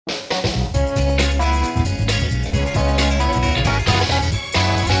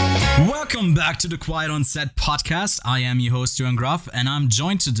Welcome back to the Quiet on Set podcast. I am your host, Johan Gruff, and I'm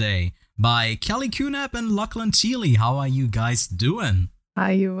joined today by Kelly Kunap and Lachlan Thiele. How are you guys doing?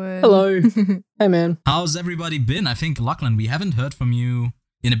 Hi, Ewan. Hello. Hey, man. How's everybody been? I think, Lachlan, we haven't heard from you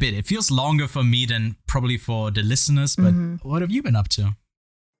in a bit. It feels longer for me than probably for the listeners, but what have you been up to?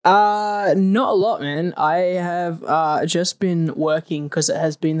 Not a lot, man. I have just been working because it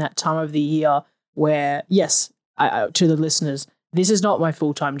has been that time of the year where, yes, to the listeners, this is not my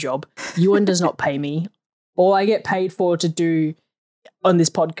full-time job. Ewan does not pay me. All I get paid for to do on this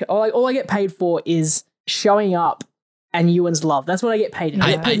podcast, all I get paid for is showing up and Ewan's love. That's what I get paid in.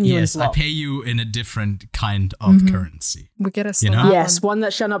 I get paid in Ewan's love. I pay you in a different kind of currency. We get a Yes, one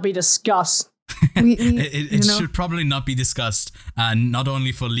that shall not be discussed. It should probably not be discussed, not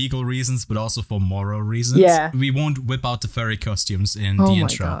only for legal reasons, but also for moral reasons. Yeah. We won't whip out the furry costumes in the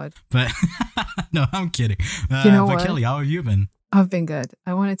intro. God. But no, I'm kidding. But Kelly, how have you been? I've been good.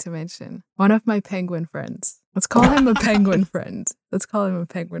 I wanted to mention one of my penguin friends. Let's call him a penguin friend.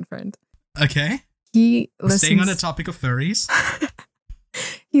 Okay. He listens. Staying on the topic of furries.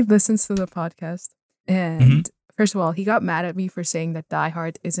 He listens to the podcast. And first of all, he got mad at me for saying that Die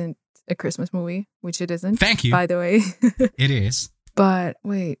Hard isn't a Christmas movie, which it isn't. Thank you. By the way. It is. But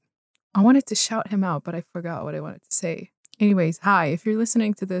wait, I wanted to shout him out, but I forgot what I wanted to say. Anyways, hi, if you're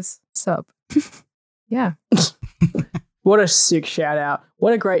listening to this, sup. Yeah. What a sick shout out.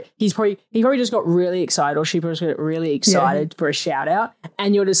 What a great, he probably just got really excited, or she probably just got really excited for a shout out.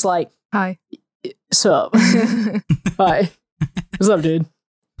 And you're just like, hi. Sup. Hi. What's up, dude?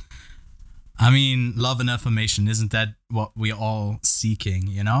 I mean, love and affirmation, isn't that what we're all seeking,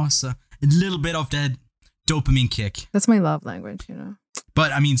 you know? So a little bit of that dopamine kick. That's my love language, you know?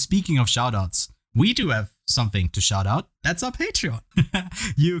 But I mean, speaking of shout outs, we do have something to shout out. That's our Patreon.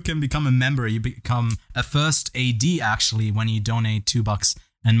 You can become a member. You become a first AD, actually, when you donate $2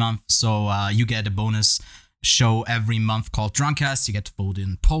 a month. So you get a bonus show every month called Drunkcast. You get to vote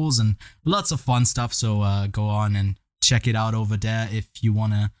in polls and lots of fun stuff. So go on and check it out over there if you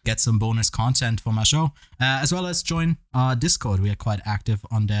want to get some bonus content from our show, as well as join our Discord. We are quite active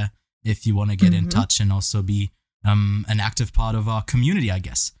on there if you want to get in touch and also be an active part of our community, I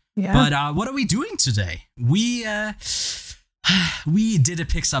guess. Yeah. But what are we doing today? We did a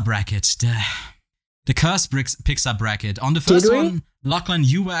Pixar bracket, the cursed Pixar bracket. On the first one, Lachlan,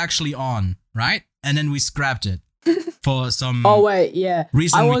 you were actually on, right? And then we scrapped it for some reason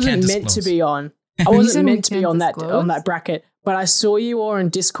I wasn't meant to be on. I wasn't meant to be on that bracket, but I saw you all on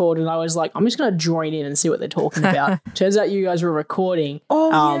Discord and I was like, I'm just going to join in and see what they're talking about. Turns out you guys were recording.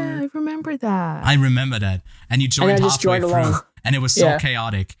 Oh, yeah, I remember that. I remember that. And you joined halfway through. Along. And it was so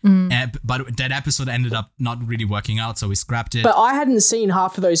chaotic. But that episode ended up not really working out, so we scrapped it. But I hadn't seen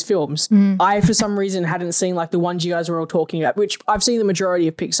half of those films. I, for some reason, hadn't seen like the ones you guys were all talking about, which I've seen the majority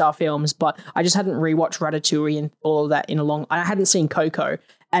of Pixar films, but I just hadn't rewatched Ratatouille and all of that I hadn't seen Coco.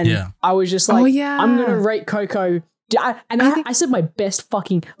 And I was just like, I'm going to rate Coco. I said my best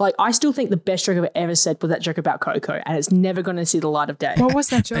fucking, like, I still think the best joke I've ever said was that joke about Coco, and it's never going to see the light of day. What was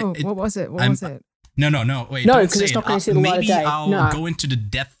that joke? What was it? No. Wait, no, because it's not going to see the light of day. Maybe I'll go into the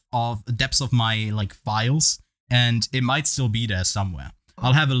depths of my like files, and it might still be there somewhere.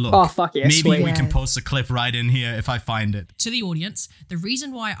 I'll have a look. Oh, fuck yeah. Maybe we can post a clip right in here if I find it. To the audience, the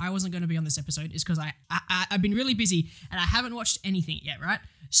reason why I wasn't going to be on this episode is because I've been really busy and I haven't watched anything yet, right?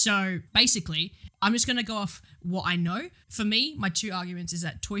 So basically, I'm just going to go off what I know. For me, my two arguments is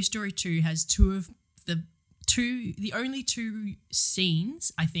that Toy Story 2 has the only two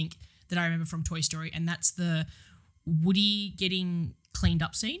scenes, I think, that I remember from Toy Story, and that's the Woody getting cleaned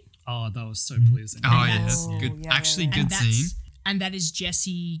up scene. Oh, that was so pleasing. Oh, yeah, that's good. Yeah, Actually, good scene. And that is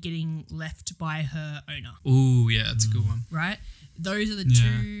Jessie getting left by her owner. Oh, yeah, that's a good one. Right? Those are the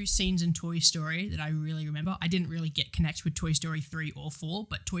two scenes in Toy Story that I really remember. I didn't really get connected with Toy Story 3 or 4,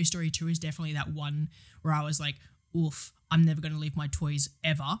 but Toy Story 2 is definitely that one where I was like, oof, I'm never going to leave my toys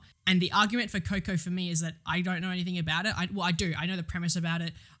ever. And the argument for Coco for me is that I don't know anything about it. I do. I know the premise about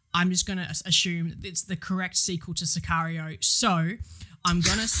it. I'm just going to assume that it's the correct sequel to Sicario. So I'm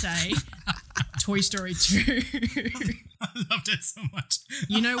going to say Toy Story 2. I loved it so much.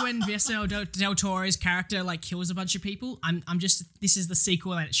 You know when Benicio del Toro's character like kills a bunch of people? This is the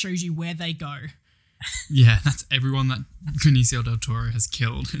sequel and it shows you where they go. Yeah, that's everyone that Benicio del Toro has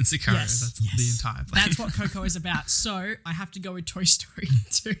killed in Sicario. Yes. That's the entire play. That's what Coco is about. So I have to go with Toy Story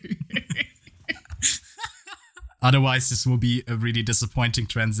 2. Otherwise, this will be a really disappointing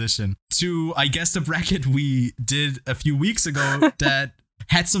transition to, I guess, the bracket we did a few weeks ago that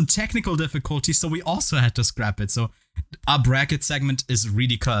had some technical difficulties, so we also had to scrap it. So our bracket segment is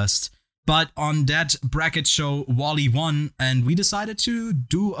really cursed. But on that bracket show, Wally won, and we decided to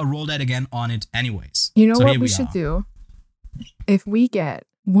do a roll that again on it anyways. You know So what here we should do? If we get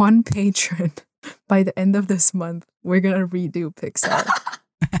one patron by the end of this month, we're gonna redo Pixar.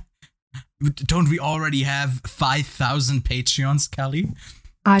 Don't we already have 5,000 Patreons, Kelly?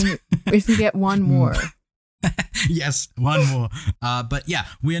 If we get one more. Yes, one more. But yeah,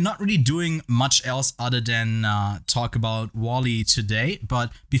 we are not really doing much else other than talk about Wall-E today.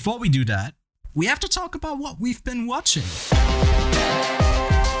 But before we do that, we have to talk about what we've been watching.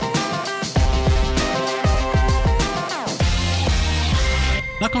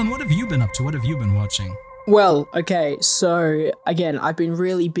 Lachlan, what have you been up to? What have you been watching? Well, okay, so again, I've been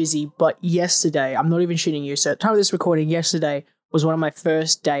really busy, but yesterday, I'm not even shitting you, so at the time of this recording, yesterday was one of my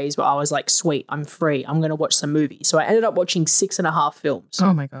first days where I was like, sweet, I'm free, I'm going to watch some movies. So I ended up watching 6.5 films.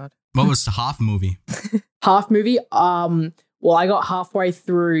 Oh my God. What was the half movie? Half movie? Well, I got halfway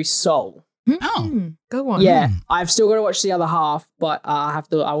through Soul. Oh. Go on. Yeah, I've still got to watch the other half, but I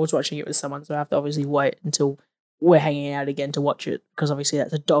was watching it with someone, so I have to obviously wait until we're hanging out again to watch it, because obviously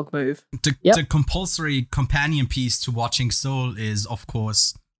that's a dog move. The compulsory companion piece to watching Soul is, of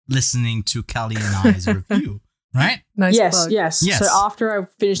course, listening to Kelly and I's review, right? Nice Yes, plug. yes. So after I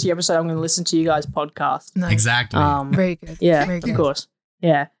finish the episode, I'm going to listen to you guys' podcast. Nice. Exactly. Very good. Yeah, Very good. of course.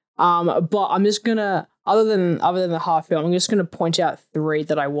 Yeah. But I'm just gonna, other than the half film, I'm just gonna point out 3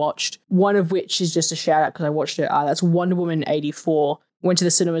 that I watched. One of which is just a shout out because I watched it. That's Wonder Woman 84. Went to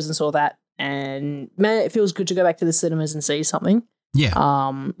the cinemas and saw that, and man, it feels good to go back to the cinemas and see something.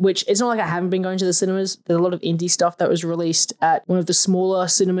 Yeah. Which it's not like I haven't been going to the cinemas. There's a lot of indie stuff that was released at one of the smaller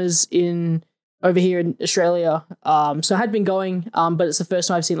cinemas over here in Australia. So I had been going, but it's the first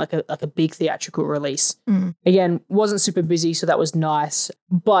time I've seen like a big theatrical release. Again, wasn't super busy, so that was nice.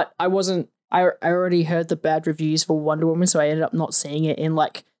 But I already heard the bad reviews for Wonder Woman, so I ended up not seeing it in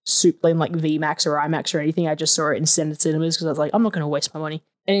like VMAX or IMAX or anything. I just saw it in standard cinemas because I was like, I'm not going to waste my money.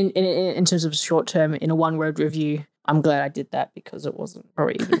 And in terms of short term, in a one-word review, I'm glad I did that because it wasn't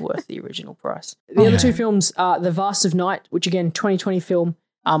probably even worth the original price. The other 2 films, The Vast of Night, which again, 2020 film,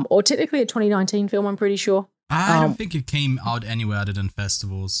 or technically a 2019 film, I'm pretty sure. I don't think it came out anywhere other than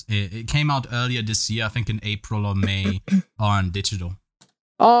festivals. It came out earlier this year, I think in April or May on digital.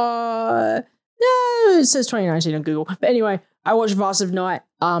 No, it says 2019 on Google. But anyway, I watched Vast of Night.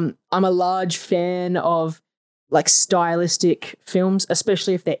 I'm a large fan of like stylistic films,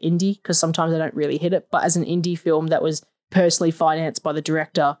 especially if they're indie, because sometimes I don't really hit it. But as an indie film that was personally financed by the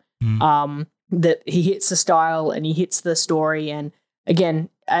director, that he hits the style and he hits the story. And again,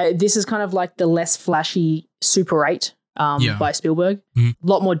 this is kind of like the less flashy Super 8 by Spielberg. A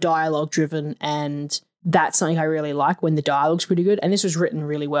lot more dialogue driven, and that's something I really like when the dialogue's pretty good. And this was written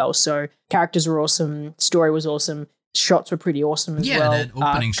really well. So characters were awesome, story was awesome, shots were pretty awesome as well. Yeah, that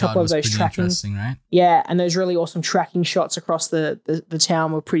opening shot was pretty interesting, right? Yeah, and those really awesome tracking shots across the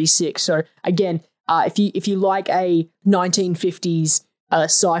town were pretty sick. So again, if you like a 1950s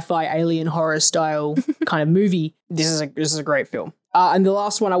sci-fi alien horror style kind of movie, this is a great film. And the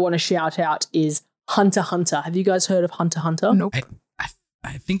last one I want to shout out is Hunter x Hunter. Have you guys heard of Hunter x Hunter? Nope.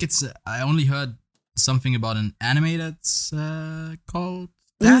 I think it's I only heard something about an anime that's called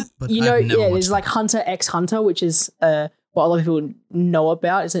that, but I've never watched there's like Hunter x Hunter, which is what a lot of people know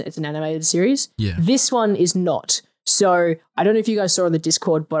about. It's an animated series. Yeah. This one is not. So I don't know if you guys saw on the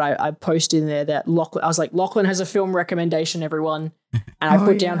Discord, but I posted in there that Lachlan, I was like, Lachlan has a film recommendation, everyone. And I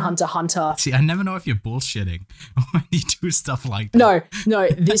put down Hunter x Hunter. See, I never know if you're bullshitting when you do stuff like that. No,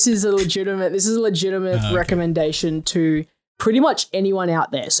 this is a legitimate recommendation to pretty much anyone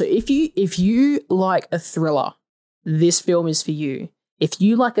out there. So if you like a thriller, this film is for you. If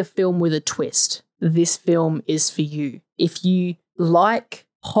you like a film with a twist, this film is for you. If you like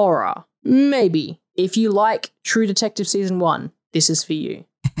horror, maybe. If you like True Detective Season 1, this is for you.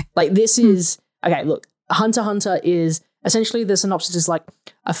 Like, this is... Okay, look. Hunter x Hunter is... Essentially, the synopsis is like,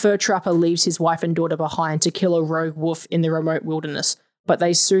 a fur trapper leaves his wife and daughter behind to kill a rogue wolf in the remote wilderness. But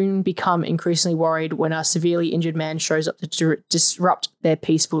they soon become increasingly worried when a severely injured man shows up to disrupt their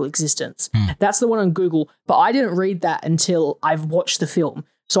peaceful existence. That's the one on Google, but I didn't read that until I've watched the film.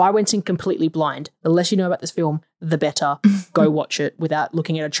 So I went in completely blind. The less you know about this film, the better. Go watch it without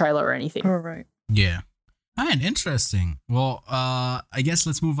looking at a trailer or anything. All right. Yeah. All right, interesting. Well, I guess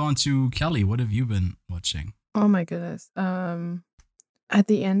let's move on to Kelly. What have you been watching? Oh my goodness. At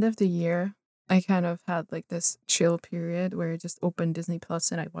the end of the year, I kind of had like this chill period where I just opened Disney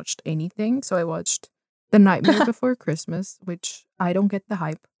Plus and I watched anything. So I watched The Nightmare Before Christmas, which I don't get the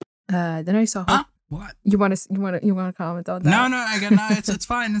hype. Then I saw What? You want to comment on that? No. It's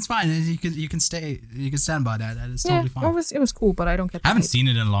fine. It's fine. You can stand by that. That is totally fine. It was cool, but I don't get. I haven't seen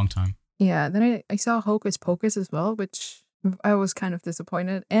it in a long time. Yeah, then I saw Hocus Pocus as well, which I was kind of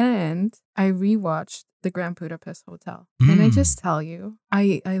disappointed. And I rewatched The Grand Budapest Hotel. And I just tell you,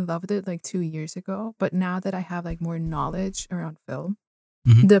 I loved it like 2 years ago. But now that I have like more knowledge around film,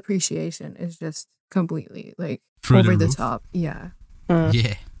 the appreciation is just completely like Through over the roof. top. Yeah.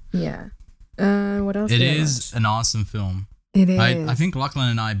 Yeah. Yeah. What else? It did I is watch? an awesome film. It is. I think Lachlan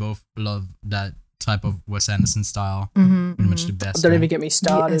and I both love that type of Wes Anderson style. Mhm, Pretty much mhm. the best. Don't right? even get me The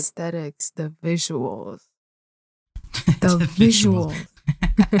started. aesthetics, the visuals, the The visuals.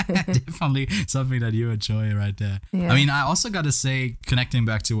 Definitely something that you enjoy right there. Yeah. I mean, I also got to say, connecting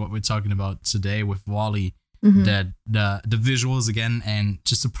back to what we're talking about today with Wall-E, Mhm. that the visuals again and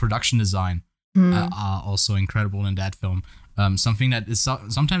just the production design are also incredible in that film. Something that is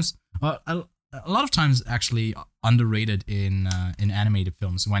sometimes, a lot of times, actually underrated in animated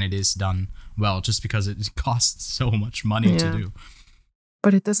films when it is done well, just because it costs so much money to Yeah. do.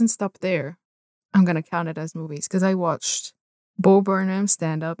 But it doesn't stop there. I'm gonna count it as movies because I watched Bo Burnham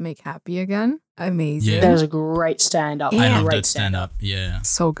stand up, Make Happy Again. Amazing. Yeah. That was a great stand up. Yeah. I love Great that stand up. Yeah.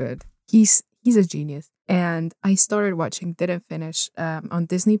 So good. He's a genius. And I started watching, didn't finish, on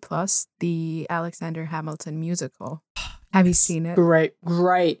Disney Plus, the Alexander Hamilton musical. Have you seen it? Great.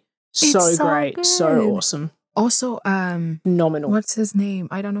 So It's so great. So good. awesome. Also, Phenomenal. what's his name?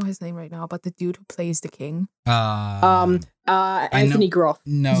 I don't know his name right now, but the dude who plays the king. Anthony Groff.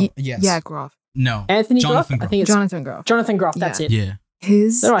 No. Ye- Yes. Yeah, Groff. No. Anthony Jonathan Groff? I Groff. think it's Jonathan Groff. Jonathan Groff. That's Yeah. it. Yeah.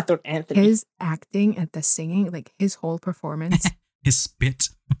 His No, I thought Anthony. his acting and the singing, like his whole performance, His spit.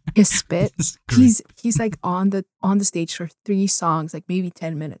 his spit. is great. He's like on the stage for 3 songs, like maybe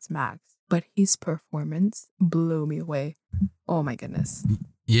 10 minutes max. But his performance blew me away. Oh my goodness.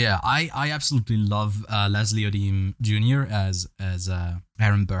 Yeah, I absolutely love Leslie Odom Jr. as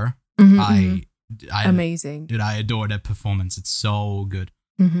Aaron Burr. Mhm, I amazing. dude, I adore that performance. It's so good.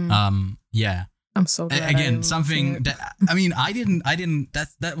 Mhm. Yeah. I'm so glad. Again, I'm something watching it. that I mean, I didn't.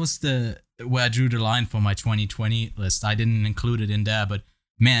 That was the where I drew the line for my 2020 list. I didn't include it in there, but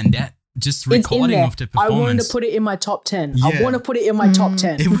man, that just It's in recording there. of the I performance. wanted to put it in my top 10. Yeah. I want to put it in my top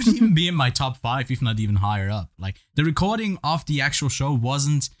 10. It would even be in my top 5, if not even higher up. Like the recording of the actual show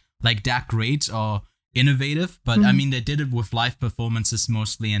wasn't like that great or innovative, but I mean they did it with live performances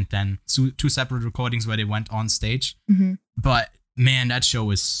mostly, and then two separate recordings where they went on stage. Mhm. But man, that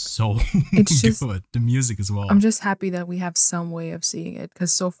show is so It's just- good. The music as well. I'm just happy that we have some way of seeing it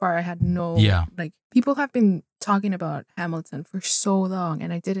because so far I had no. Yeah. Like people have been talking about Hamilton for so long,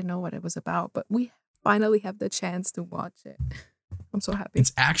 and I didn't know what it was about, but we finally have the chance to watch it. I'm so happy.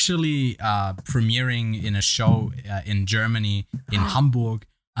 It's actually premiering in a show in Germany, in Hamburg,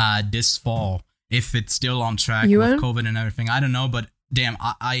 this fall. If it's still on track You with in? COVID and everything, I don't know. But damn,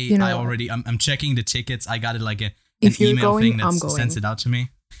 I You know- already I'm checking the tickets. I got it like an If you're email going, thing that I'm going. sends it out to me.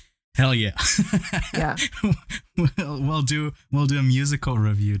 Hell yeah. Yeah. we'll do a musical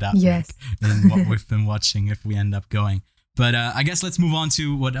review that Yes. week in what we've been watching if we end up going. But I guess let's move on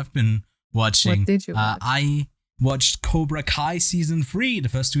to what I've been watching. What did you watch? I watched Cobra Kai season 3. The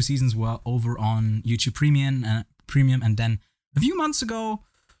first 2 seasons were over on YouTube Premium, and then a few months ago,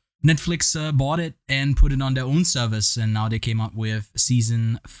 Netflix bought it and put it on their own service, and now they came up with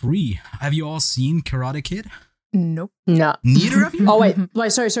season 3. Have you all seen Karate Kid? Nope. No. Neither of you? Oh wait,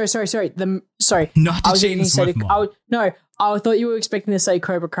 sorry. Sorry. Not the I was thinking you James said Swift one. I thought you were expecting to say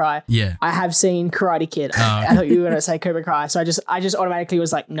Cobra Kai. Yeah. I have seen Karate Kid. Oh, I thought you were going to say Cobra Kai, so I just automatically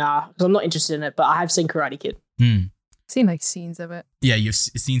was like, nah, because I'm not interested in it. But I have seen Karate Kid. Seen like scenes of it. Yeah, you've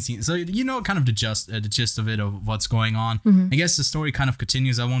seen, so you know kind of the gist of it, of what's going on. Mhm. I guess the story kind of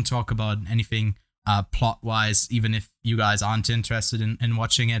continues. I won't talk about anything plot-wise, even if you guys aren't interested in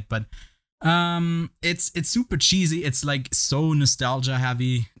watching it. But it's super cheesy. It's like so nostalgia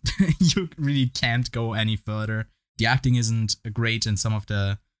heavy. You really can't go any further. The acting isn't great, and some of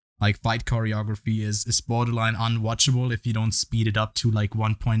the like fight choreography is borderline unwatchable if you don't speed it up to like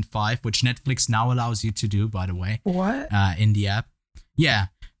 1.5, which Netflix now allows you to do, by the way, What? in the app. Yeah,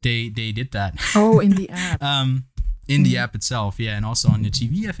 they did that. Oh, in the app. In the app itself, yeah, and also on your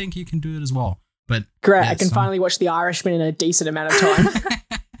TV, I think you can do it as well. But Great, yeah, I can some- finally watch The Irishman in a decent amount of time.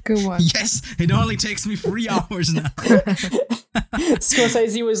 Good one. Yes, it only takes me 3 hours now.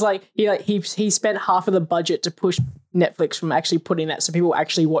 Scorsese was like he spent half of the budget to push Netflix from actually putting that, so people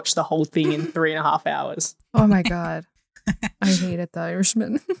actually watch the whole thing in 3.5 hours. Oh my god. I hated The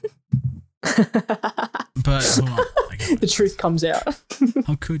Irishman. But hold on, The truth comes out.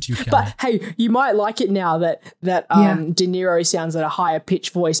 how could you, Kelly? But hey, you might like it now that Yeah. De Niro sounds at a higher pitch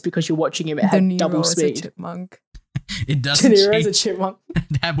voice because you're watching him at The Nero double is a speed. chipmunk. It De doesn't Niro as a change. chipmunk.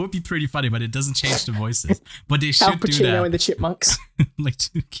 That would be pretty funny, but it doesn't change the voices. But they Al should do Pacino that, and the Chipmunks. like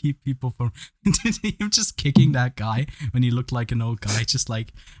to keep people from him just kicking that guy when he looked like an old guy, just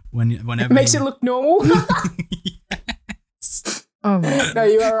like whenever It makes he- it look normal. Yes. Oh my. No,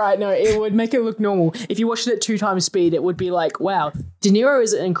 you are right. No, it would make it look normal. If you watched it at 2 times speed, it would be like, wow, De Niro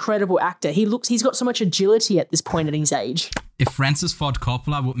is an incredible actor. He's got so much agility at this point in his age. If Francis Ford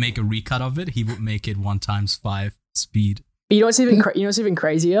Coppola would make a recut of it, he would make it 1x5 speed. But you know what's even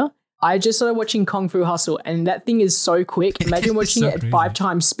crazier? I just started watching Kung Fu Hustle, and that thing is so quick. Imagine It's watching so it at crazy. 5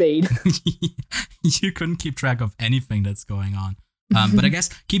 times speed. You couldn't keep track of anything that's going on. But I guess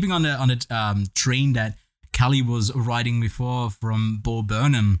keeping on the train that Callie was riding before from Bo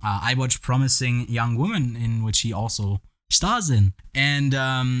Burnham, I watched Promising Young Woman, in which he also stars in, and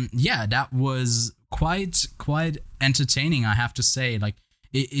yeah, that was quite entertaining, I have to say. Like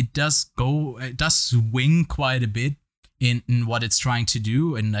it does swing quite a bit in what it's trying to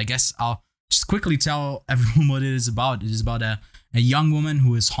do, and I guess I'll just quickly tell everyone what it is about. It is about a young woman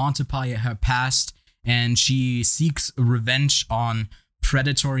who is haunted by her past, and she seeks revenge on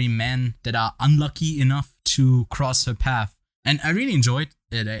predatory men that are unlucky enough to cross her path. And I really enjoyed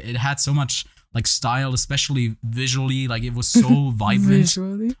it. It had so much like style, especially visually. Like it was so vibrant.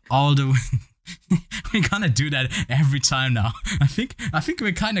 Visually. All the we're gonna do that every time now. I think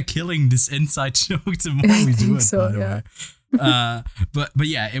we're kind of killing this inside joke the more we do think it. so, by the yeah. way. But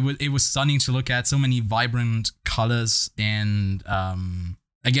yeah, it was stunning to look at. So many vibrant colors, and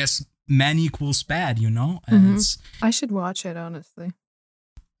I guess man equals bad, you know. And Mhm. it's, I should watch it, honestly.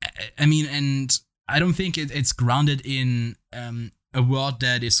 I mean, and I don't think it's grounded in a world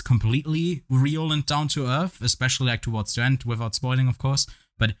that is completely real and down to earth, especially like towards the end, without spoiling, of course.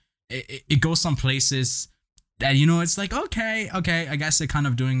 But it goes some places that, you know, it's like, okay, I guess they're kind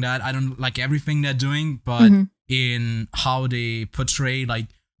of doing that. I don't like everything they're doing, but Mhm. in how they portray like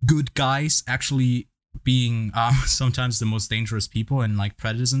good guys actually being sometimes the most dangerous people and like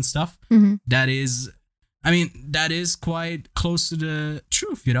predators and stuff, Mhm. that is quite close to the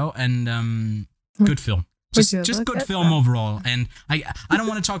truth, you know. And good film. Would you Just look good at film that? overall. And I don't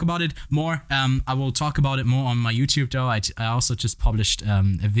want to talk about it more. I will talk about it more on my YouTube though. I also just published a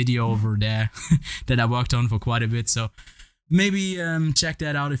video over there that I worked on for quite a bit. So maybe check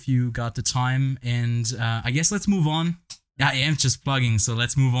that out if you got the time. And I guess let's move on. I am just plugging, so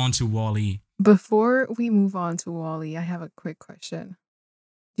let's move on to WALL-E. Before we move on to Wally, I have a quick question.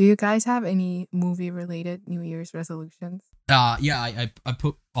 Do you guys have any movie-related New Year's resolutions? Yeah, I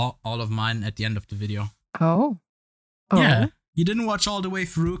put all of mine at the end of the video. Oh. Yeah. You didn't watch all the way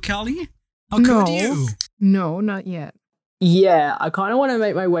through, Kelly? How No. could you? No, not yet. Yeah, I kind of want to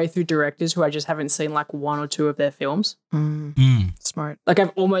make my way through directors who I just haven't seen like 1 or 2 of their films. Smart. Like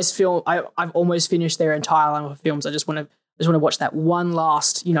I've almost finished their entire line of films. I just want to watch that one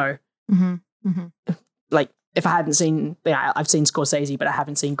last, you know, Mm-hmm. Mm-hmm. like if I hadn't seen, I've seen Scorsese, but I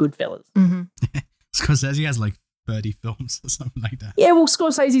haven't seen Goodfellas. Mm-hmm. Scorsese has like 30 films or something like that. Yeah, well,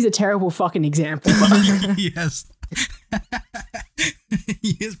 Scorsese's a terrible fucking example. But, Yes.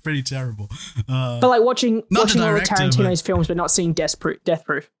 He is pretty terrible. but like watching Not the all of director, Tarantino's films, but not seeing Death Proof.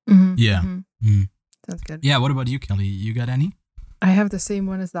 Mm-hmm. Yeah. Mm-hmm. Mm. Sounds good. Yeah, what about you, Kelly? You got any? I have the same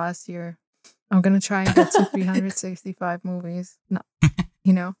one as last year. I'm gonna try and get to 365 movies. No,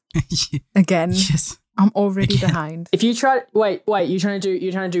 you know, again, Yes. I'm already Again. behind. If you try, wait, you're trying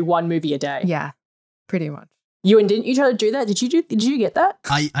to do 1 movie a day. Yeah, pretty much. Didn't you try to do that? Did you get that?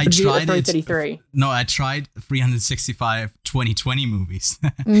 I Or did you get tried the it. 333? No, I tried 365 2020 movies.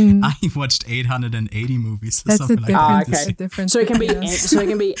 Mm, I watched 880 movies or that's a something like different. that. Ah, this okay. year. Different. So it can be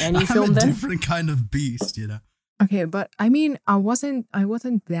yes. any I'm film a then. different kind of beast, you know. Okay, but I mean, I wasn't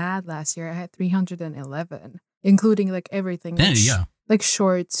bad last year. I had 311, including like everything. Yeah, like, yeah. like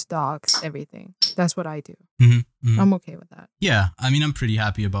shorts, docs, everything. That's what I do. Mm-hmm. I'm okay with that. Yeah, I mean, I'm pretty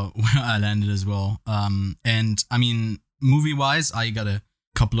happy about where I landed as well. And I mean, movie-wise, I got a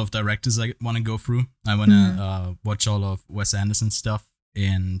couple of directors I want to go through. I want to watch all of Wes Anderson stuff.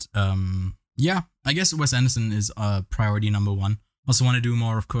 And yeah, I guess Wes Anderson is priority number 1. Also want to do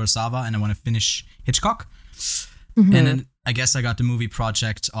more of Kurosawa, and I want to finish Hitchcock. Mhm. And then I guess I got the movie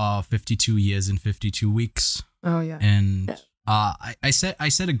project of 52 years in 52 weeks. Oh yeah. And I set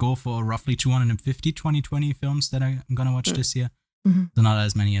a goal for roughly 250 2020 films that I'm gonna watch this year. Mhm. So not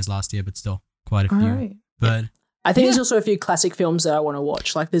as many as last year, but still quite a few. All right. But I think Yeah. there's also a few classic films that I want to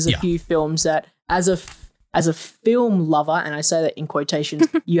watch. Like there's a Yeah. few films that as a film lover, and I say that in quotations,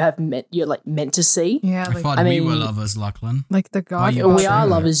 you're meant to see. Yeah, I like thought I we mean- were lovers, Lachlan. the Why you God. We are Sure.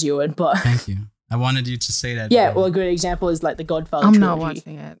 lovers, Ewan, but Thank you. I wanted you to say that. yeah, well, a good example is like the Godfather I'm trilogy. not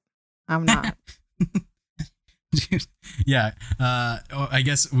watching it. I'm not. Yeah, I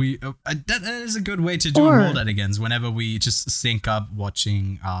guess we that is a good way to do Or- roll that against whenever we just sync up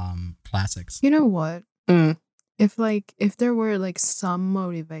watching classics. You know what? Mm. If there were like some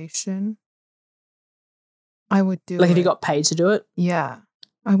motivation, I would do Like it. if you got paid to do it. Yeah.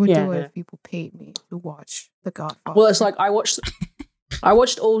 I would Yeah, do it yeah. if people paid me to watch The Godfather. Well, it's like I watched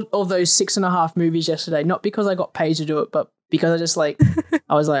all of those 6.5 movies yesterday, not because I got paid to do it, but because I just like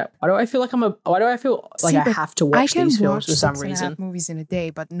I was like, why do I feel like See, I but have to I watch can these films watch for some 6.5 reason? movies in a day,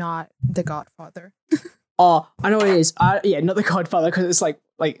 but not The Godfather. Oh, I know what it is. Not The Godfather, because it's like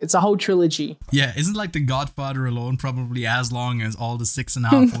it's a whole trilogy. Yeah, isn't like The Godfather alone probably as long as all the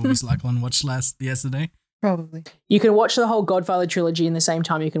 6.5 movies Lachlan watched yesterday? Probably. You can watch the whole Godfather trilogy in the same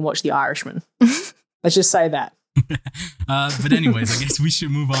time you can watch The Irishman. Let's just say that. But anyways, I guess we should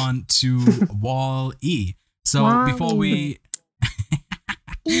move on to Wall-E. So Wall-E.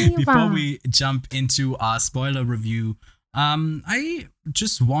 before we jump into our spoiler review, I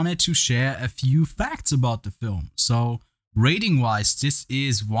just wanted to share a few facts about the film. So rating-wise, this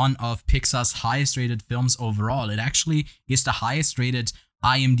is one of Pixar's highest-rated films overall. It actually is the highest-rated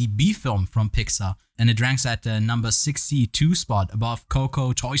IMDb film from Pixar, and it ranks at the number 62 spot above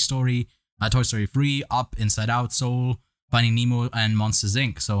Coco, Toy Story 3, Up, Inside Out, Soul, Finding Nemo, and Monsters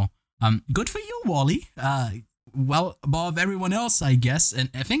Inc. So, good for you, Wall-E. Well above everyone else, I guess. And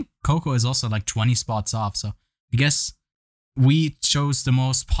I think Coco is also like 20 spots off. So, I guess we chose the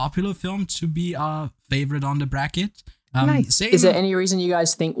most popular film to be our favorite on the bracket. Nice. Same, Is there any reason you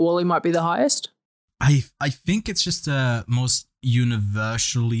guys think Wall-E might be the highest? I think it's just the most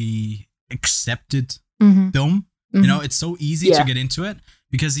universally accepted Mm-hmm. film. You know, it's so easy Yeah. to get into it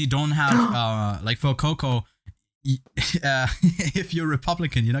because you don't have like for Coco. If you're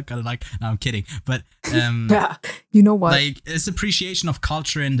Republican, you're not gonna like. No, I'm kidding, but Yeah. You know what? like it's appreciation of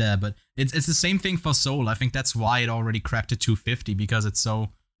culture in there. But it's the same thing for Soul. I think that's why it already cracked the 250 because it's so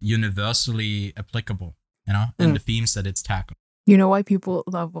universally applicable. You know, and the themes that it's tackling. You know why people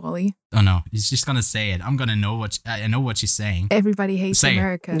love Wall-E? Oh no, he's just gonna say it. I'm gonna know what I know what she's saying. Everybody hates Say it.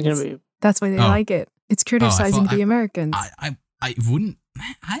 Americans. It's gonna be- That's why they Oh. like it. It's criticizing thought the Americans. I wouldn't.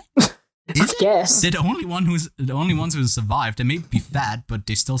 I Is it? guess. They're the only ones who survived. They may be fat, but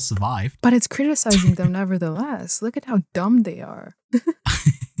they still survived. But it's criticizing them nevertheless. Look at how dumb they are.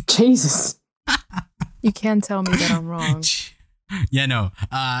 Jesus. You can't tell me that I'm wrong. Yeah, no.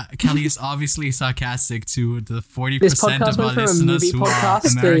 Kelly is obviously sarcastic to the 40% This podcast of our went from a listeners movie who are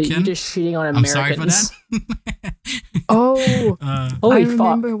podcast to American. you just shitting on I'm Americans. sorry for that. Oh, Holy I fuck.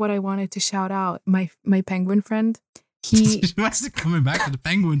 remember what I wanted to shout out. My penguin friend. He Why is it coming back to the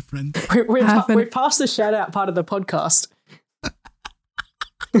penguin friend? We're past the shout out part of the podcast.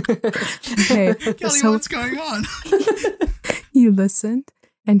 okay. Kelly, So what's going on? he listened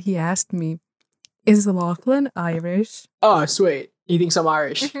and he asked me, "Is Lachlan Irish?" Oh, sweet. He thinks I'm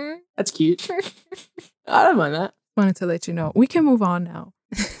Irish. That's cute. I don't mind that. Wanted to let you know. We can move on now.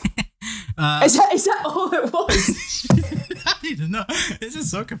 Is that all it was? I need to know. This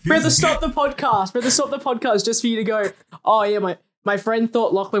is so We have confusing. to stop the podcast. We have to stop the podcast just for you to go, oh yeah, my friend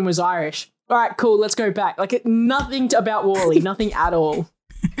thought Lachlan was Irish. All right, cool, let's go back. Like nothing about Wall-E, nothing at all.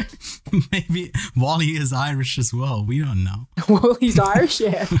 Maybe Wally is Irish as well. We don't know. Wall-E's Irish,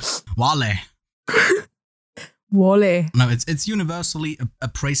 yeah. Wally. Wally. No, it's universally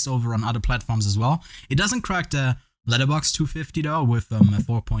appraised over on other platforms as well. It doesn't crack the Letterboxd 250 though, with a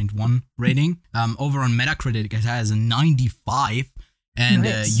 4.1 rating. Over on Metacritic, it has a 95 and a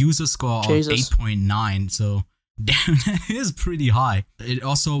Nice. user score Jesus. of 8.9. So damn, that is pretty high. It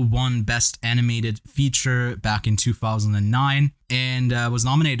also won Best Animated Feature back in 2009 and was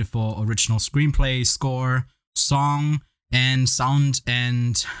nominated for Original Screenplay, Score, Song, and Sound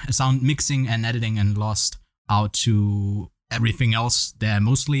Mixing and Editing, and lost out to everything else there.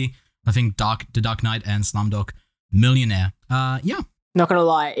 Mostly, I think The Dark Knight and Slumdog Millionaire. Yeah. Not gonna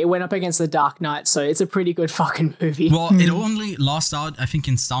lie, it went up against The Dark Knight, so it's a pretty good fucking movie. Well, it only lost out, I think,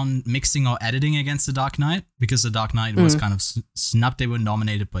 in sound mixing or editing against The Dark Knight, because The Dark Knight was kind of snubbed. They were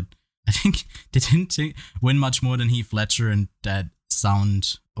nominated, but I think they didn't win much more than Heath Ledger and that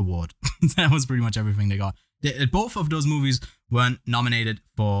sound award. That was pretty much everything they got. Both of those movies weren't nominated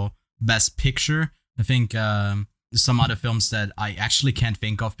for Best Picture. I think some other films that I actually can't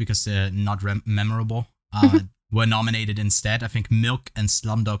think of because they're not memorable were nominated instead. I think Milk and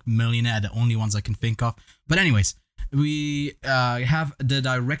Slumdog Millionaire are the only ones I can think of. But anyways, we have the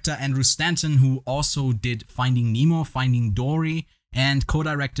director Andrew Stanton, who also did Finding Nemo, Finding Dory, and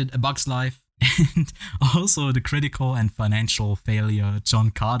co-directed A Bug's Life and also the critical and financial failure John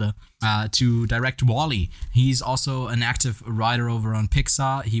Carter to direct WALL-E. He's also an active writer over on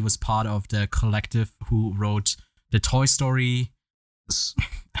Pixar. He was part of the collective who wrote the Toy Story.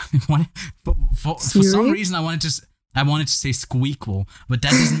 For some reason, I wanted to say Squeakquel, but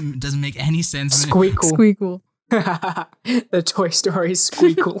that doesn't make any sense. Squeakquel. The Toy Story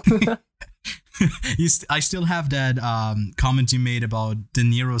Squeakquel. I still have that comment you made about De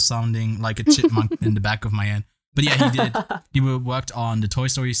Niro sounding like a chipmunk in the back of my head. But yeah, he did. He worked on the Toy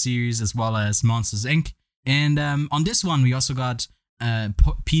Story series as well as Monsters Inc. And on this one, we also got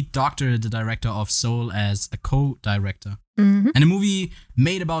Pete Docter, the director of Soul, as a co-director. Mm-hmm. And the movie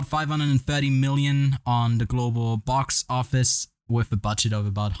made about $530 million on the global box office with a budget of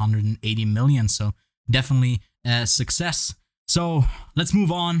about $180 million. So definitely a success. So let's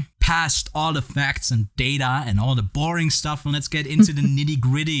move on past all the facts and data and all the boring stuff, and let's get into the nitty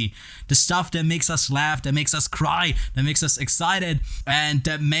gritty, the stuff that makes us laugh, that makes us cry, that makes us excited, and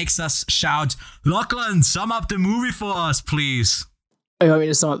that makes us shout, Lachlan, sum up the movie for us, please. Oh, you want me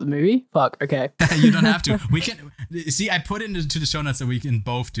to sum up the movie? Fuck, okay. You don't have to. We can see. I put it into the show notes so we can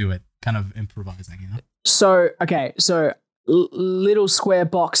both do it, kind of improvising, you know. So little square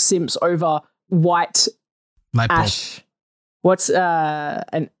box simps over white Light bulb. ash. What's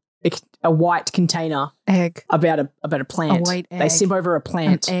a white container Egg. about a plant? A white egg. They simp over a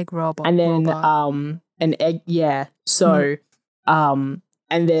plant. An egg robot. And then robot. an egg, yeah. So and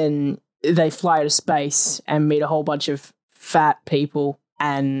then they fly to space and meet a whole bunch of fat people,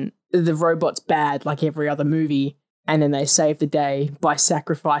 and the robot's bad like every other movie, and then they save the day by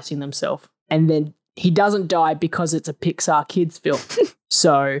sacrificing themselves. And then he doesn't die because it's a Pixar kids film.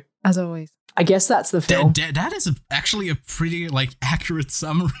 So As always. I guess that's the film. That is actually a pretty accurate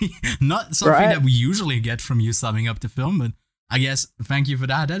summary. Not something Right. that we usually get from you summing up the film, but I guess thank you for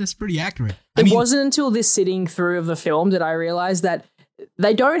that. That is pretty accurate. It wasn't until this sitting through of the film that I realized that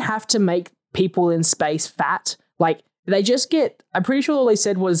they don't have to make people in space fat. Like, they just get, I'm pretty sure all they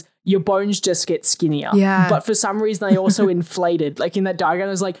said was your bones just get skinnier. Yeah. But for some reason, they also inflated. Like in that diagram,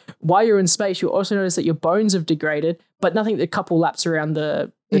 it was like, while you're in space, you'll also notice that your bones have degraded, but nothing, a couple laps around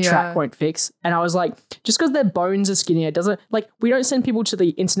the track won't fix. And I was like, just because their bones are skinnier doesn't, like, we don't send people to the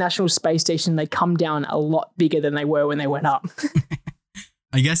International Space Station. They come down a lot bigger than they were when they went up.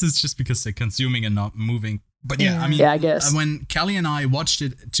 I guess it's just because they're consuming and not moving. But yeah, I mean, Yeah, I guess. When Kelly and I watched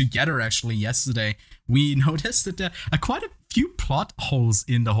it together actually yesterday, we noticed that there are quite a few plot holes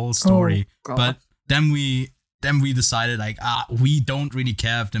in the whole story. God. But then we decided we don't really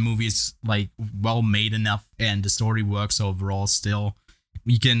care if the movie is well made enough and the story works overall still.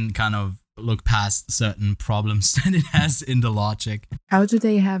 We can kind of look past certain problems that it has in the logic. How do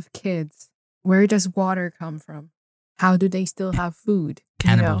they have kids? Where does water come from? How do they still have food?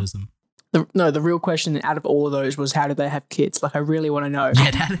 Cannibalism. The real question out of all of those was, how do they have kids? Like, I really want to know.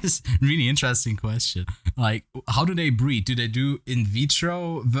 Yeah, that is a really interesting question. Like, how do they breed? Do they do in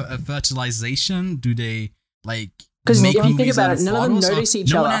vitro fertilization? Do they Because if you think about it, none of them notice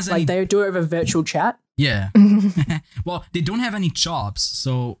each other. Like, Like, they do it over virtual chat. Yeah. Well, they don't have any jobs,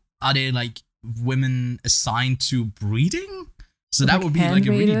 so are they women assigned to breeding? So that would be a really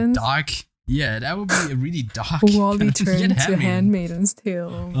handmaidens? dark. Yeah, that would be a really dark. WALL-E turned Yeah, to Handmaiden's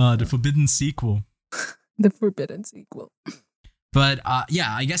Tale. The forbidden sequel. The forbidden sequel. But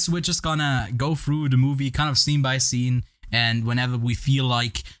yeah, I guess we're just gonna go through the movie kind of scene by scene, and whenever we feel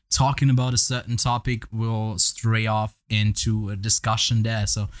like talking about a certain topic, we'll stray off into a discussion there.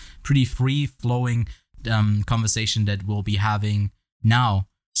 So pretty free-flowing conversation that we'll be having now.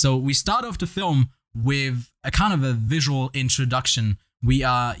 So we start off the film with a kind of a visual introduction. We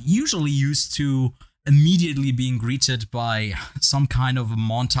are usually used to immediately being greeted by some kind of a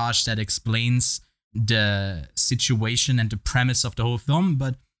montage that explains the situation and the premise of the whole film,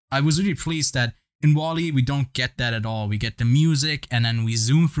 but I was really pleased that in WALL-E we don't get that at all. We get the music, and then we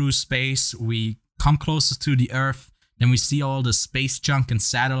zoom through space, we come closer to the Earth, then we see all the space junk and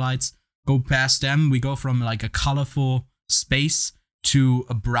satellites, go past them, we go from a colorful space to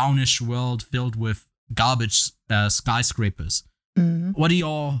a brownish world filled with garbage skyscrapers. Mm-hmm. What do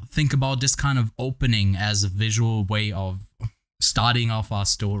y'all think about this kind of opening as a visual way of starting off our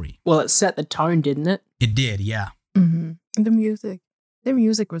story? Well, it set the tone, didn't it? It did, yeah. Mm-hmm. The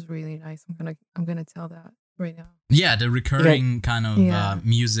music was really nice. I'm gonna tell that right now. Yeah, the recurring kind of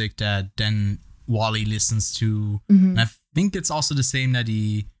music that then WALL-E listens to. Mm-hmm. And I think it's also the same that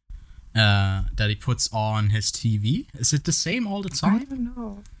he puts on his TV. Is it the same all the I time? don't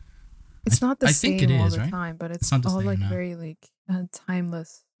know. It's not the I same think it all is, the right? time, but it's not the all same, no. very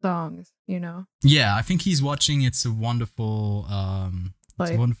timeless songs, you know? Yeah, I think he's watching It's a Wonderful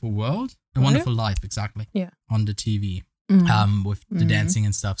Life. Wonderful World, A Life? Wonderful Life, exactly. Yeah. On the TV, Mhm. with the dancing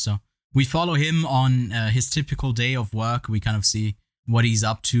and stuff. So we follow him on his typical day of work. We kind of see what he's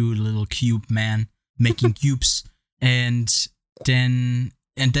up to, the little cube man making cubes, and then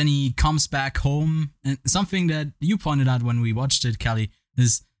he comes back home. And something that you pointed out when we watched it, Kelly,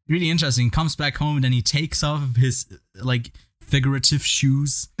 is really interesting. Comes back home and then he takes off his like figurative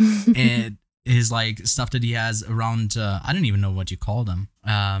shoes and his like stuff that he has around. I don't even know what you call them.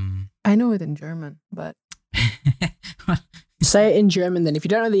 I know it in German, but Say it in German then. If you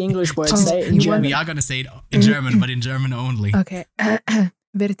don't know the English word, Oh, say it in you German. we are gonna say it in German, but in German only. okay.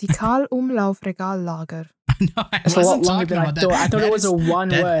 Vertikalumlaufregallager. No, I It's a lot wasn't longer talking than I about thought. that. I thought That it was is- a one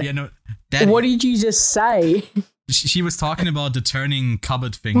that- word. You know, that What did you just say? she was talking about the turning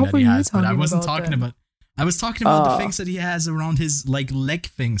cupboard thing What that were he you has, but I talking wasn't about talking then? about. I was talking about the Oh. things that he has around his like leg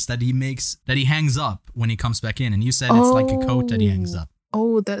things that he makes that he hangs up when he comes back in, and you said it's like a coat that he hangs up.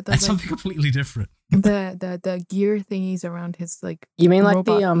 Oh, the That's like, something completely different. the gear thingies around his like. You mean like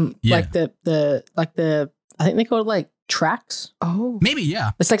the Robot feet. Yeah. like the I think they call it like tracks. Oh, Maybe,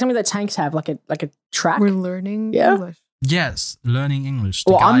 yeah. It's like something that tanks have, like a track. we're learning Yeah. English. Yes, learning English.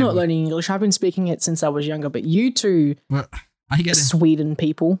 The Well, I'm guy not with- learning English. I've been speaking it since I was younger. But you two Well, I get it. Sweden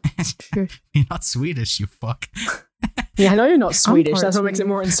people. Sure. You're not Swedish, you fuck. Yeah, I know you're not Swedish. part That's what makes it Swedish.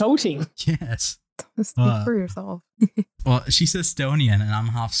 more insulting. Yes. Speak for yourself. Well, she's Estonian and I'm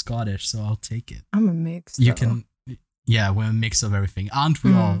half Scottish, so I'll take it. I'm a mix. You though. can, yeah, we're a mix of everything, aren't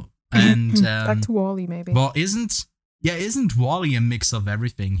we Mm. all? And Back to Wally, maybe. well, isn't Wally a mix of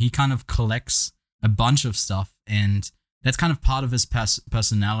everything? He kind of collects a bunch of stuff, and that's kind of part of his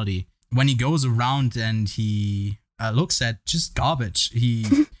personality. When he goes around and he looks at just garbage, he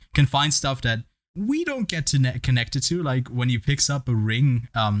can find stuff that we don't get to connected to. Like when he picks up a ring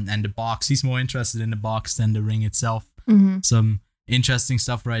and the box, he's more interested in the box than the ring itself. hmm Some interesting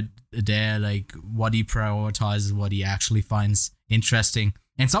stuff right there, like what he prioritizes, what he actually finds interesting,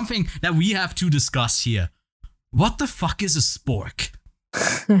 and something that we have to discuss here. What the fuck is a spork?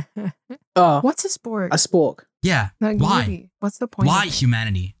 Oh, What's a sport? a spork. Yeah, Like, why? really, what's the point? Why of it?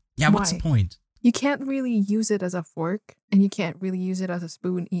 humanity? Yeah, what's the Why? point? You can't really use it as a fork, and you can't really use it as a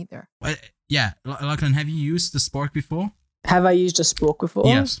spoon either. Yeah, Lachlan, have you used the spork before? Have I used a spork before?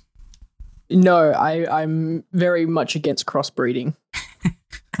 Yes. No, I'm very much against crossbreeding.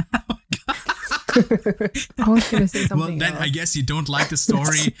 I was gonna say Well, something then else. I guess you don't like the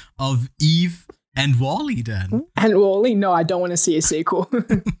story of Eve and Wally then. And Wally, no, I don't want to see a sequel.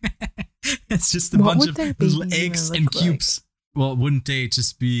 It's just a What bunch would of their little babies eggs even and look like? cubes. Well, wouldn't they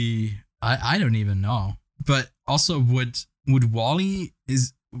just be? I don't even know. But also, would Wally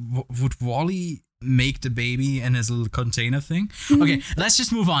make the baby in his little container thing? Okay, let's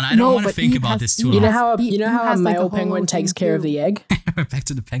just move on. I don't No, want to but think Eve about has- this too Eve You know long. how He- you know he how a has, like, male a hollow penguin takes thing, care of too. the egg? Back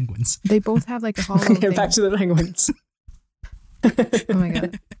to the penguins. They both have like a hollow thing. Back to the penguins. Oh my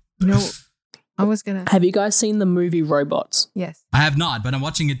god. No, I was gonna. Have you guys seen the movie Robots? Yes. I have not, but I'm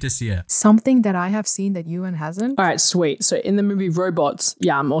watching it this year. Something that I have seen that Ewan hasn't. All right, sweet. So in the movie Robots,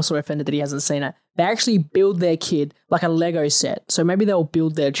 yeah, I'm also offended that he hasn't seen it. They actually build their kid like a Lego set. So maybe they'll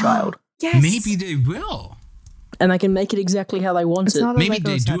build their child Yes. Maybe they will. and they can make it exactly how they want It's it. not a Maybe Lego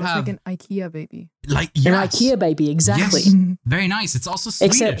they set, do it's have- like an IKEA baby. Like An yes. IKEA baby, exactly. Yes. Very nice. It's also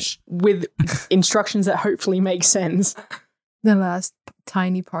Swedish. Except with instructions that hopefully make sense. The last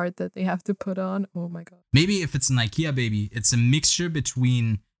tiny part that they have to put on. Oh my god. Maybe if it's an IKEA baby, it's a mixture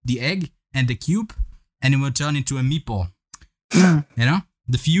between the egg and the cube, and it will turn into a meatball. You know,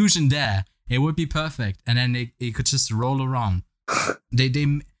 the fusion there, it would be perfect, and then it could just roll around.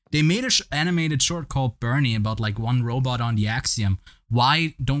 They made a animated short called Bernie about like one robot on the Axiom.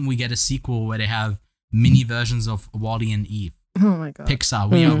 Why don't we get a sequel where they have mini versions of Wally and Eve? Oh my god. Pixar,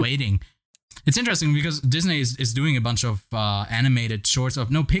 we are waiting. It's interesting because Disney is doing a bunch of animated shorts.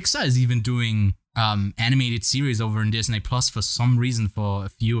 Pixar is even doing animated series over in Disney Plus for some reason for a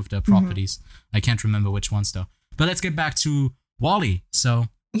few of their properties. I can't remember which ones though. But let's get back to Wall-E. So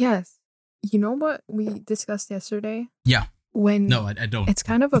Yes. You know what we discussed yesterday? yeah, When no, I don't. it's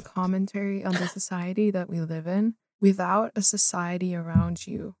kind of a commentary on the society that we live in. Without a society around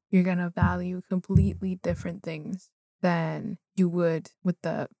you, you're gonna value completely different things than you would with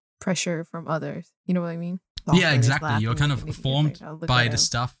the pressure from others. You know what I mean? Yeah, Lachlan is exactly. laughing You're kind like of an idiot formed right now. Look by at the him.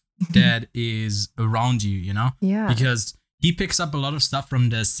 stuff that is around you, you know? Yeah. Because he picks up a lot of stuff from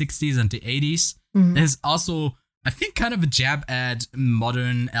the 60s and the 80s. Mhm. There's also, I think, kind of a jab at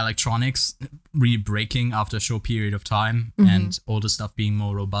modern electronics really breaking after a short period of time and all the stuff being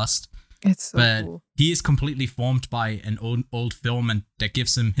more robust. It's so But cool. he is completely formed by an old film, and that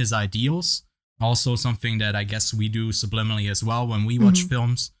gives him his ideals Also something that I guess we do subliminally as well when we watch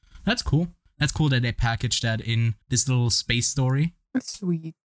films. That's cool. That's cool that they packaged that in this little space story. That's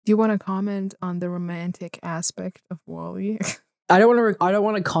sweet. Do you want to comment on the romantic aspect of WALL-E? I don't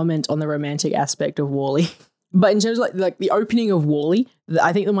want to comment on the romantic aspect of WALL-E, but in terms of like the opening of WALL-E,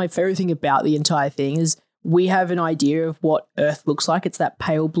 I think that my favorite thing about the entire thing is we have an idea of what Earth looks like. It's that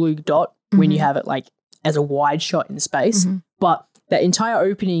pale blue dot when you have it like as a wide shot in space, but that entire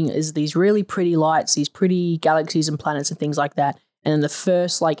opening is these really pretty lights, these pretty galaxies and planets and things like that. And then the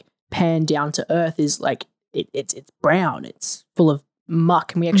first like pan down to Earth is like it's brown, it's full of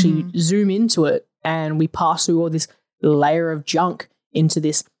muck, and we actually zoom into it and we pass through all this layer of junk into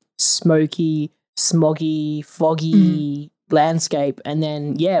this smoky, smoggy, foggy landscape, and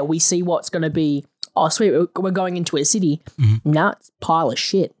then we see what's going to be. Oh sweet, we're going into a city. Nah, it's a pile of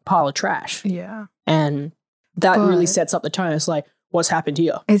shit, pile of trash. Yeah, and that really sets up the tone. It's like, what's happened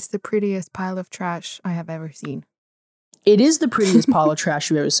here? It's the prettiest pile of trash I have ever seen. It is the prettiest pile of trash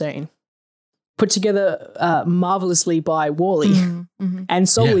you've ever seen. Put together marvelously by WALL-E and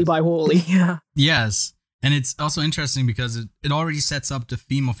solely by WALL-E. Yeah. Yes. And it's also interesting because it already sets up the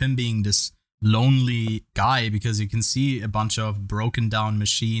theme of him being this lonely guy, because you can see a bunch of broken down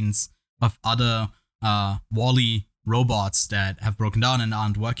machines of other WALL-E robots that have broken down and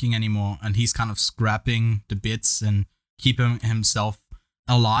aren't working anymore. And he's kind of scrapping the bits and keeping himself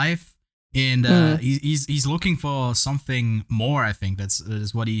alive. And he's looking for something more, I think.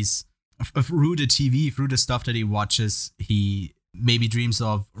 That's what he's... Through the TV, through the stuff that he watches, he maybe dreams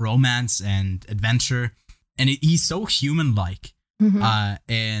of romance and adventure. And he's so human-like.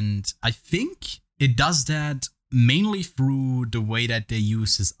 And I think it does that mainly through the way that they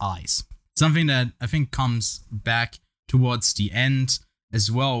use his eyes. Something that I think comes back towards the end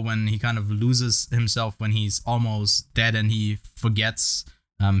as well, when he kind of loses himself when he's almost dead and he forgets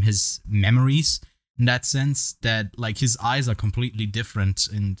his memories, in that sense, that like his eyes are completely different.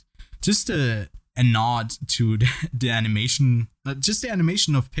 And just a nod to the animation, just the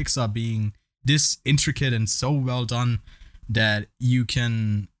animation of Pixar being this intricate and so well done that you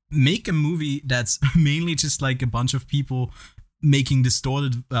can make a movie that's mainly just like a bunch of people making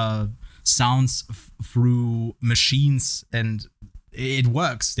distorted sounds through machines, and it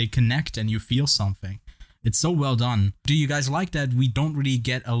works. They connect and you feel something. It's so well done. Do you guys like that we don't really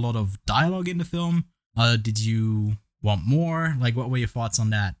get a lot of dialogue in the film? Did you want more? Like, what were your thoughts on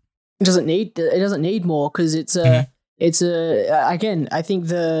that? It doesn't need more, because it's again, I think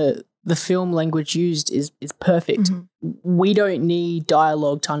the film language used is perfect. We don't need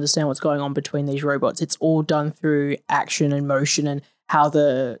dialogue to understand what's going on between these robots. It's all done through action and motion and how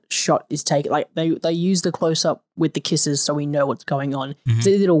the shot is taken. Like they use the close up with the kisses so we know what's going on. If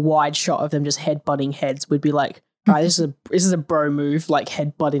they did a wide shot of them just head-butting heads, we'd be like, all right, this is a bro move, like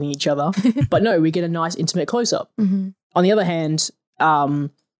head-butting each other. But no, we get a nice intimate close up. On the other hand,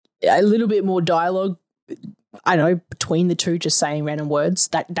 a little bit more dialogue, I don't know, between the two, just saying random words.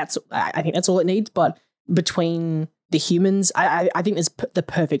 I think that's all it needs. But between the humans, I think there's the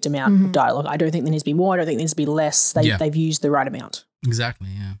perfect amount of dialogue. I don't think there needs to be more. I don't think there needs to be less. They've used the right amount. Exactly.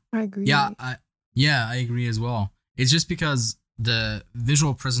 Yeah. I agree. Yeah. I agree as well. It's just because the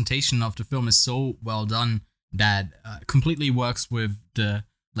visual presentation of the film is so well done that completely works with the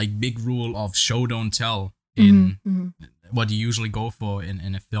like big rule of show don't tell in what you usually go for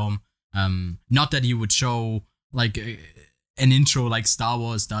in a film. Not that you would show like an intro like Star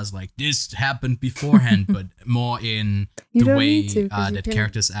Wars does, like this happened beforehand, but more in the way that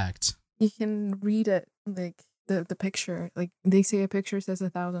characters act. You can read it, like the picture. Like they say a picture says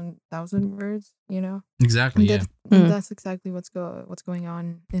 1,000 words, you know? Exactly, and that's exactly what's going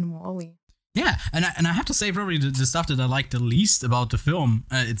on in WALL-E. Yeah, and I have to say probably the stuff that I like the least about the film,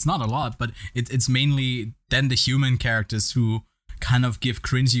 it's not a lot, but it's mainly then the human characters who kind of give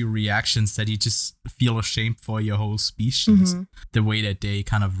cringy reactions that you just feel ashamed for your whole species. The way that they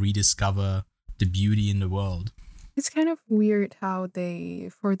kind of rediscover the beauty in the world. It's kind of weird how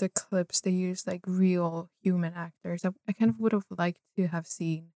for the clips, they use like real human actors. I kind of would have liked to have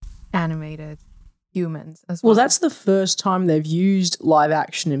seen animated humans as well. Well, that's the first time they've used live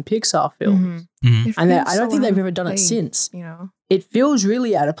action in Pixar films. And I don't think they've ever done it since. You know, it feels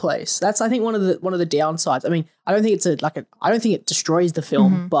really out of place. That's, I think, one of the downsides. I mean, I don't think it's I don't think it destroys the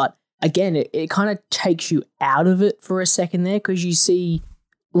film, but again, it kind of takes you out of it for a second there, because you see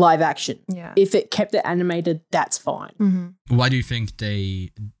live action. Yeah. If it kept it animated, that's fine. Why do you think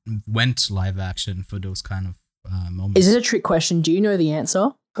they went live action for those kind of moments? Is it a trick question? Do you know the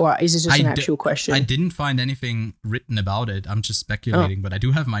answer? Or is it just an actual question? I didn't find anything written about it. I'm just speculating, but I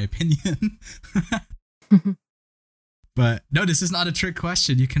do have my opinion. But no, this is not a trick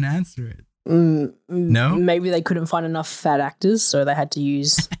question. You can answer it. No? Maybe they couldn't find enough fat actors, so they had to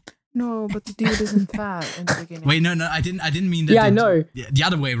use. No, but the dude isn't fat in the beginning. Wait, no, I didn't mean that. Yeah, I know. The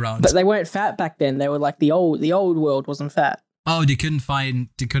other way around. But they weren't fat back then. They were like the old world wasn't fat. Oh, they couldn't find.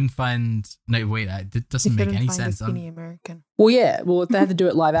 No, wait, that doesn't make any sense. A skinny American. Well, yeah. Well, if they had to do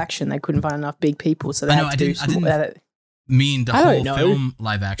it live action, they couldn't find enough big people, so they had to do. I didn't mean the I don't whole know. film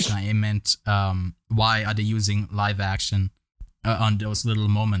live action. I meant why are they using live action on those little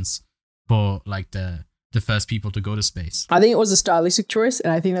moments for like the first people to go to space? I think it was a stylistic choice,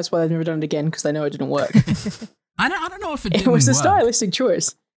 and I think that's why they've never done it again because they know it didn't work. I don't know if it It didn't was a work. stylistic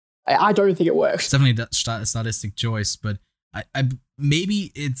choice. I don't think it worked. It's definitely that stylistic choice, but I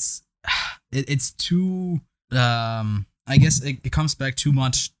maybe it's too. I guess it comes back too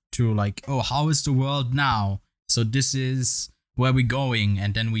much to like, oh, how is the world now? So this is where we're going,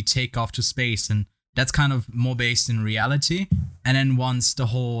 and then we take off to space, and that's kind of more based in reality. And then once the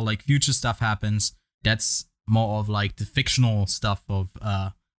whole like future stuff happens, that's more of like the fictional stuff of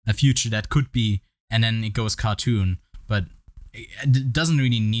a future that could be, and then it goes cartoon. But it doesn't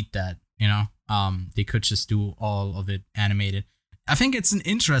really need that, you know. They could just do all of it animated. I think it's an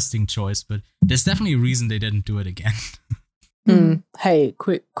interesting choice, but there's definitely a reason they didn't do it again. Hey,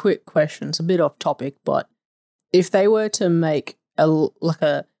 quick question. It's a bit off topic, but if they were to make I was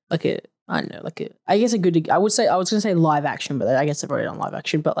gonna say live action, but I guess they've already done live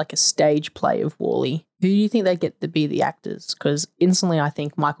action, but like a stage play of WALL-E, who do you think they'd get to be the actors? Because instantly I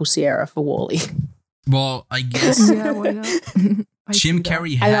think Michael Cera for WALL-E. Well, I guess Yeah, why not? I see Jim that.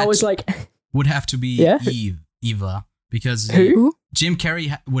 Carrey And I was like, would have to be Yeah? Eva, because who? Jim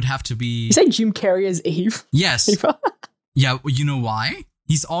Carrey would have to be. You say Jim Carrey as Eve? Yes. Yeah, you know why?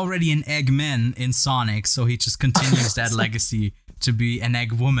 He's already an Eggman in Sonic, so he just continues that legacy to be an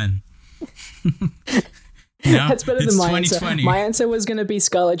egg woman. You know? That's better It's than my 2020. answer. My answer was going to be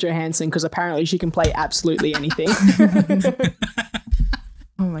Scarlett Johansson because apparently she can play absolutely anything.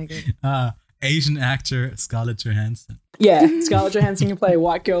 Oh my god. Asian actor Scarlett Johansson. Yeah, Scarlett Johansson can play a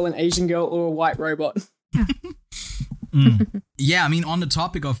white girl, an Asian girl, or a white robot. Yeah, I mean, on the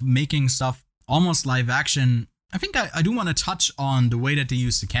topic of making stuff almost live action, I think I do want to touch on the way that they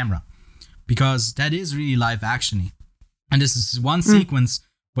use the camera, because that is really live action-y. And this is one sequence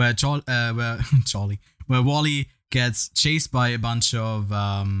where where Wally gets chased by a bunch of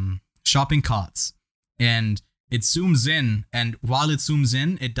shopping carts, and it zooms in, and while it zooms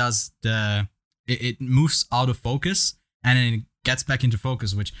in, it does it moves out of focus, and then it gets back into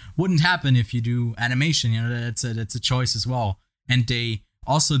focus, which wouldn't happen if you do animation. You know, that's a choice as well. And they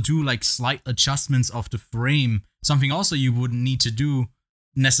also do like slight adjustments of the frame, something also you wouldn't need to do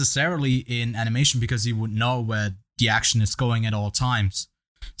necessarily in animation because you would know where the action is going at all times.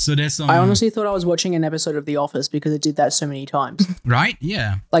 So there's some. I honestly thought I was watching an episode of The Office because it did that so many times. Right?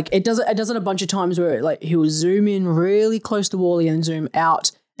 Yeah. Like it does it a bunch of times where like he will zoom in really close to Wally and zoom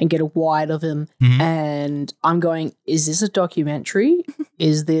out and get a wide of him. And I'm going, is this a documentary?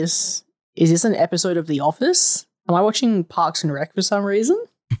 Is this an episode of The Office? Am I watching Parks and Rec for some reason?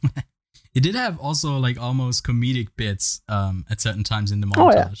 It did have also like almost comedic bits at certain times in the Oh,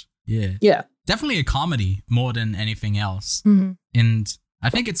 montage. Yeah. Yeah. Definitely a comedy more than anything else. Mhm. And I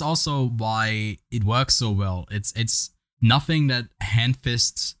think it's also why it works so well. It's nothing that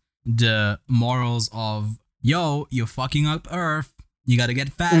hand-fists the morals of, yo, you're fucking up Earth. You gotta get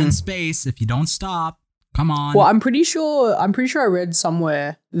fat in space if you don't stop. Come on. Well, I'm pretty sure I read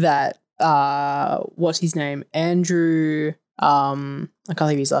somewhere that what's his name? Andrew I can't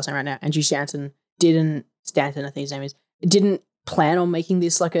think of his last name right now. Andrew Stanton, I think his name is, didn't plan on making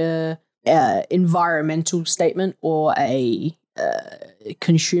this like a environmental statement or a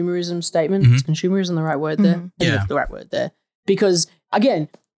consumerism statement. Is consumerism the right word there? I think Yeah. that's the right word there. Because again,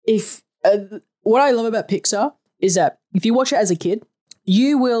 if what I love about Pixar is that if you watch it as a kid,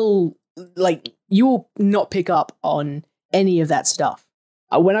 you will not pick up on any of that stuff.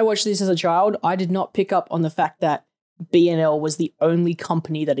 When I watched this as a child, I did not pick up on the fact that B&L was the only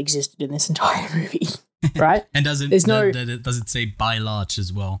company that existed in this entire movie, right? And does it say by large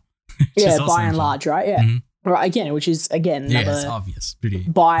as well? Which is Yeah, also by and interesting. large, right? Yeah. Mhm. Right, again, which is again Yeah, another it's obvious. Pretty.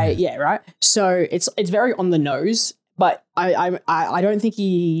 right? So it's very on the nose, but I don't think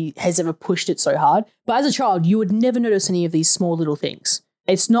he has ever pushed it so hard. But as a child, you would never notice any of these small little things.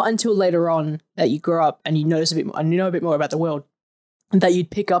 It's not until later on that you grow up and you notice a bit more and you know a bit more about the world that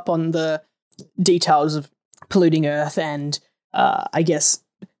you'd pick up on the details of polluting Earth and I guess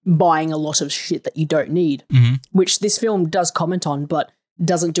buying a lot of shit that you don't need, which this film does comment on, but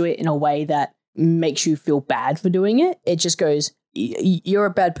doesn't do it in a way that makes you feel bad for doing it. It just goes, you're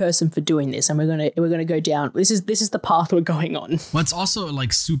a bad person for doing this, and we're gonna go down. This is the path we're going on. Well, it's also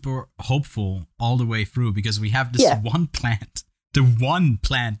like super hopeful all the way through because we have this one plant, the one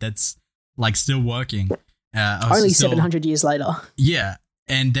plant that's like still working. Only 700 years later. Yeah,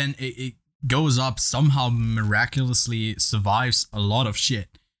 and then it goes up, somehow miraculously survives a lot of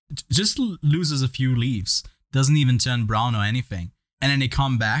shit. It just loses a few leaves, doesn't even turn brown or anything. And then they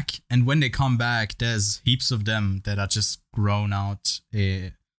come back, and when they come back, there's heaps of them that are just grown out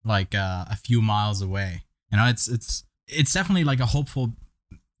like a few miles away. You know, it's definitely like a hopeful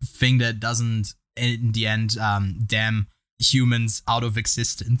thing that doesn't, in the end, damn humans out of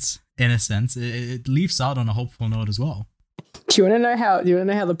existence. In a sense, it leaves out on a hopeful note as well. Do you want to know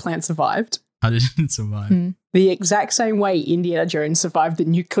how the plant survived? How did it survive? The exact same way Indiana Jones survived the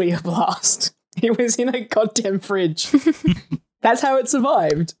nuclear blast. It was in a goddamn fridge. That's how it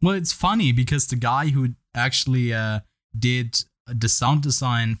survived. Well, it's funny because the guy who actually did the sound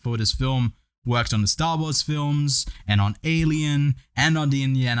design for this film worked on the Star Wars films and on Alien and on the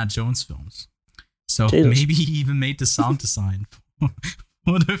Indiana Jones films. So maybe he even made the sound design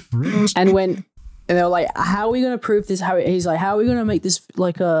for the fridge. And they were like, how are we going to prove this? He's like, how are we going to make this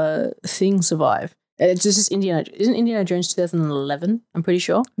like a thing survive? It's just isn't Indiana Jones 2011? I'm pretty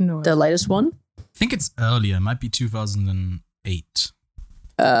sure. No. The latest one? I think it's earlier. It might be 2008.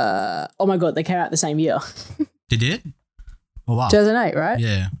 Oh my God, they came out the same year. They did? Oh, wow. 2008, right?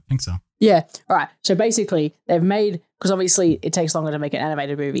 Yeah, I think so. Yeah. All right. So basically, they've made, because obviously it takes longer to make an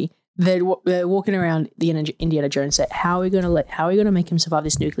animated movie. They're walking around the Indiana Jones set. How are we gonna make him survive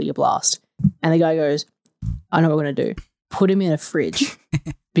this nuclear blast? And the guy goes, I know what we're gonna do. Put him in a fridge.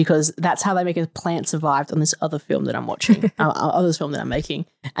 Because that's how they make a plant survive on this other film that I'm watching, other film that I'm making.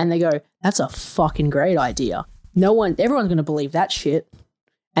 And they go, that's a fucking great idea. Everyone's going to believe that shit.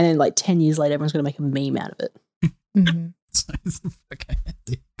 And then like 10 years later, everyone's going to make a meme out of it. Mm-hmm.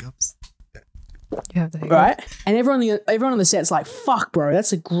 Yeah, right? And everyone on the set's like, fuck, bro,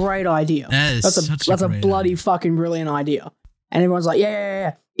 that's a great idea. That's a bloody fucking brilliant idea. And everyone's like,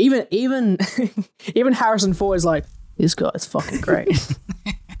 yeah. Even Harrison Ford is like, this guy's fucking great.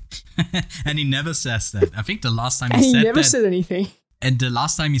 And he never says that. I think the last time he never said anything. And the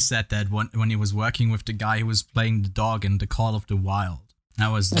last time he said that when he was working with the guy who was playing the dog in The Call of the Wild.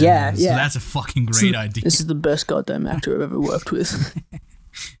 That was So that's a fucking great idea. This is the best goddamn actor I've ever worked with.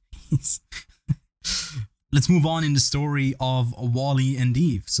 Let's move on in the story of Wally and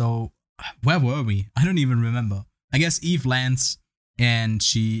Eve. So where were we? I don't even remember. I guess Eve lands and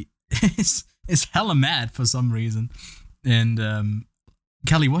she is hella mad for some reason. And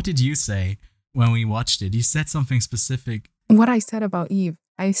Kelly, what did you say when we watched it? You said something specific. What I said about Eve,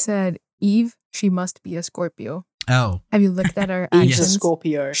 I said, Eve, she must be a Scorpio. Oh. Have you looked at her actions? Eve's a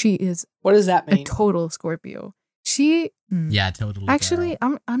Scorpio. She is. What does that mean? A total Scorpio. Yeah, totally. Actually,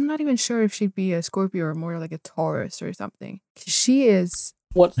 I'm not even sure if she'd be a Scorpio or more like a Taurus or something. She is.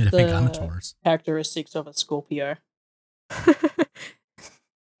 What's I think I'm a Taurus. Characteristics of a Scorpio?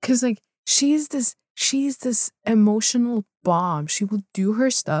 Because like she's this emotional bomb. She will do her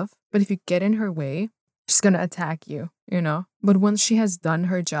stuff, but if you get in her way, she's gonna attack you, you know? But once she has done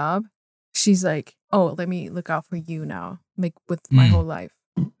her job, she's like, oh, let me look out for you now, like with my whole life.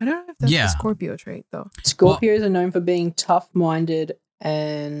 I don't know if that's a Scorpio trait, though. Scorpios are known for being tough-minded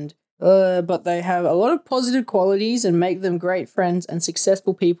and but they have a lot of positive qualities and make them great friends and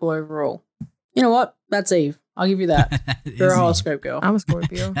successful people overall. You know what? That's Eve. I'll give you that. You're a horoscope girl. I'm a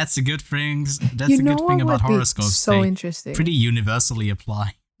Scorpio. That's a good thing. That's a good thing about horoscopes. So interesting. Pretty universally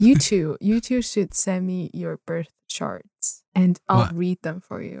apply. You two should send me your birth charts and I'll read them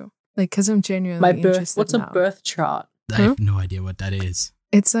for you. Like, because I'm genuinely interested. What's now. A birth chart? I have no idea what that is.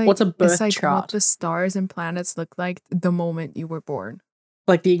 It's like, what's a birth it's like chart? What the stars and planets look like the moment you were born.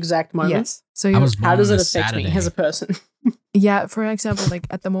 Like the exact moment? Yes. So how does it affect me as a person? Yeah, for example, like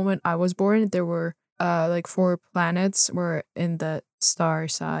at the moment I was born, there were like 4 planets were in the star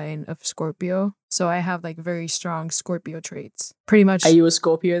sign of Scorpio. So I have like very strong Scorpio traits. Pretty much. Are you a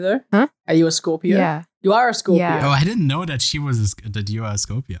Scorpio though? Huh? Are you a Scorpio? Yeah. You are a Scorpio. Yeah. Oh, I didn't know that that you are a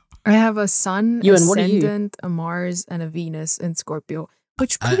Scorpio. I have a Sun, and what are you? Ascendant, a Mars, and a Venus in Scorpio.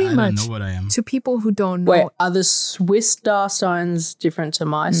 Which pretty I much don't know what I am. to people who don't know. Wait, are the Swiss star signs different to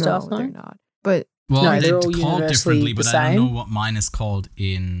my star No, sign? they're not. But Well, No, they're they're all called universally differently, the but I don't same. know what mine is called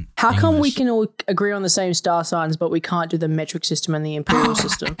in How come we English. can all agree on the same star signs, but we can't do the metric system and the imperial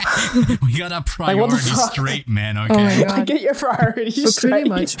system? We got our Like, what the priorities fuck? straight, man, my okay? God. I get your priorities But straight. pretty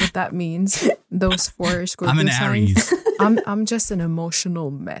much what that means, those 4 Scorpio I'm an signs, Aries. I'm just an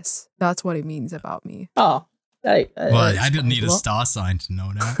emotional mess. That's what it means about me. Oh, Well, I didn't need a star sign to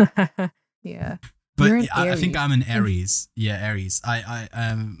know that. Yeah. But You're an I think Aries. I'm an Aries. Yeah, Aries.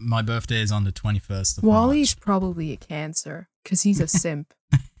 My birthday is on the 21st of Wally's March. probably a Cancer because he's a simp.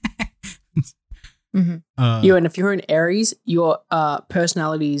 hmm And if you're an Aries, your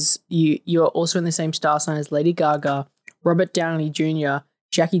personalities, you're also in the same star sign as Lady Gaga, Robert Downey Jr.,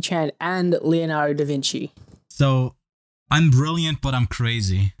 Jackie Chan, and Leonardo da Vinci. So I'm brilliant, but I'm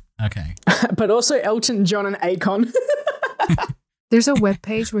crazy. Okay. But also Elton John and Akon. There's a web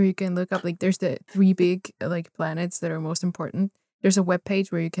page where you can look up, like, there's the 3 big like planets that are most important. There's a web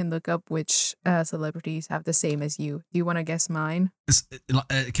page where you can look up which celebrities have the same as you. Do you want to guess mine?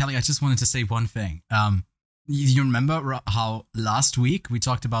 Kelly, I just wanted to say one thing. You remember how last week we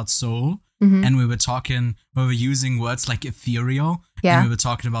talked about soul, Mhm. and we were using words like ethereal, Yeah. and we were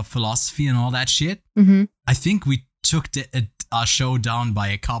talking about philosophy and all that shit. Mm-hmm. I think we took our show down by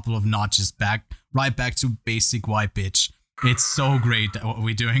a couple of notches right back to basic white bitch. It's so great that what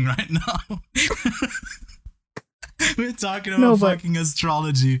we're doing right now. We're talking about No, but- fucking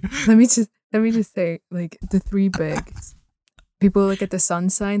astrology. Let me just say, like, the 3 big people look at the sun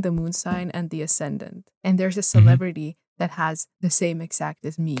sign, the moon sign, and the ascendant. And there's a celebrity that has the same exact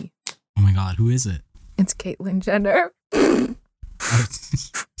as me. Oh my god, who is it? It's Caitlyn Jenner.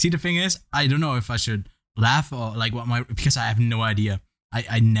 See, the thing is, I don't know if I should laugh or like because I have no idea.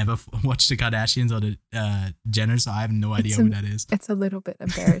 I never watched the Kardashians or the Jenners, so I have no idea who that is. It's a little bit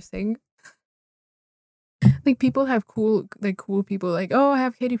embarrassing. Like, people have cool people like, oh, I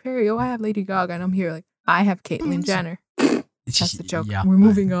have Katy Perry, oh, I have Lady Gaga, and I'm here like, I have Caitlyn Jenner. That's the joke. Yeah, We're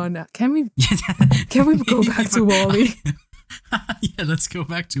moving on now. Can we go back to Wall-E? Yeah, let's go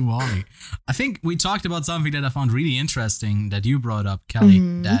back to Wall-E. I think we talked about something that I found really interesting that you brought up, Kelly,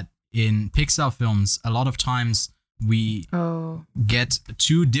 Mhm. that in Pixar films, a lot of times we Oh, get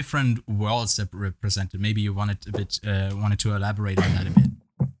 2 different worlds that represented. Maybe you wanted to elaborate on that a bit.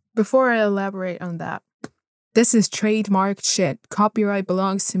 before I elaborate on that, this is trademarked shit. Copyright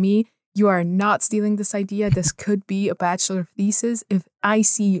belongs to me. You are not stealing this idea. This could be a bachelor thesis. If I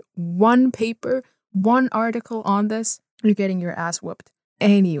see one paper, one article on this, you're getting your ass whooped.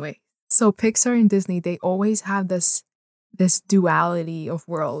 Anyway, so Pixar and Disney, they always have this duality of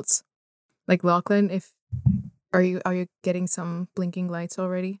worlds. Like, Lachlan, are you getting some blinking lights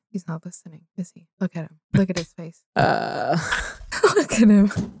already? He's not listening, is he? Look at him. Look at his face. Look at him.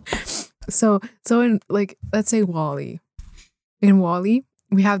 So in, like, let's say Wall-E. In Wall-E,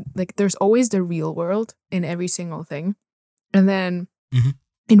 we have, like, there's always the real world in every single thing. And then Mhm.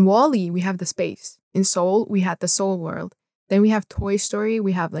 in Wall-E, we have the space. In Soul, we had the Soul world. Then we have Toy Story.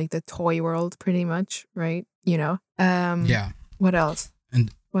 We have, like, the toy world pretty much, right? You know? Yeah, What else?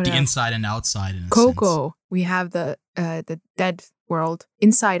 and What the else? inside and outside. In a sense. Coco. We have the dead world.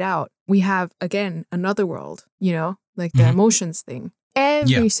 Inside Out, we have, again, another world, you know, like the Mhm. emotions thing. Every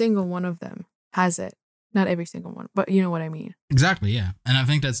Yeah. single one of them has it. Not every single one, but you know what I mean. Exactly, yeah. And I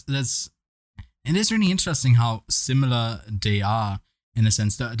think that's it is really interesting how similar they are in a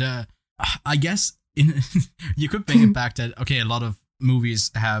sense. I guess you could bring it back that, okay, a lot of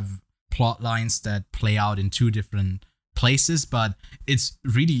movies have plot lines that play out in 2 different places, but it's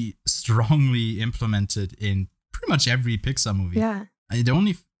really strongly implemented in pretty much every Pixar movie. Yeah. The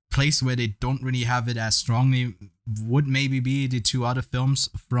only place where they don't really have it as strongly would maybe be the 2 other films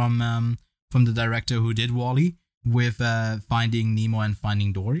from the director who did Wall-E, with Finding Nemo and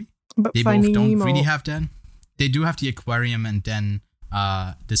Finding Dory. But They Finding both don't Nemo, really have that. They do have the aquarium and then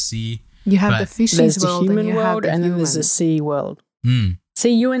the sea. you have the but- fishies There's the world human and you have world, the and then there's the humans. sea world. Hmm.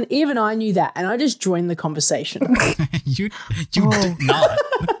 See, even I knew that, and I just joined the conversation. you Oh. did not.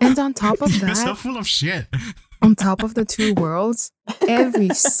 And on top of You're so that, full of shit. on top of the 2 worlds, every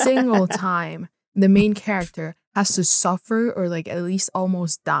single time the main character has to suffer or, like, at least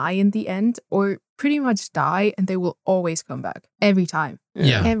almost die in the end, or pretty much die, and they will always come back every time.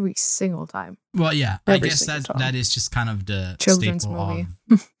 Yeah. Every single time. Well, yeah. I Every guess single time. that is just kind of the Children's staple movie.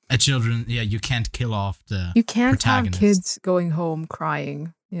 of a children. Yeah, you can't kill off the. You can't have protagonist. kids going home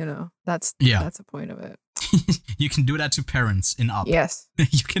crying, you know. That's the point of it. You can do that to parents in Up. Yes.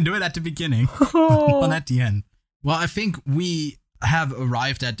 You can do it at the beginning, not at the end. Well, I think we have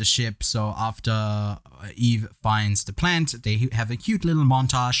arrived at the ship. So after Eve finds the plant, they have a cute little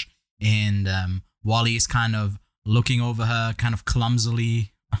montage, and Wall-E is kind of looking over her, kind of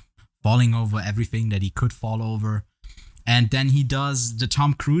clumsily falling over everything that he could fall over. And then he does the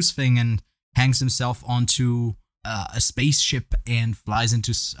Tom Cruise thing and hangs himself onto a spaceship and flies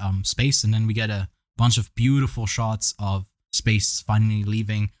into space. And then we get a bunch of beautiful shots of space finally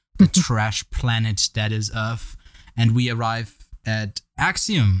leaving the trash planet that is Earth. And we arrive at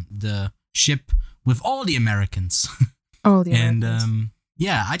Axiom, the ship with all the Americans. Oh, the And Americans.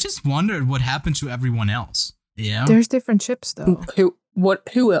 yeah, I just wondered what happened to everyone else. Yeah. There's different ships though.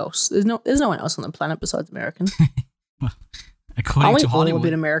 Who else? There's no one else on the planet besides American. According Aren't we to all a Hollywood.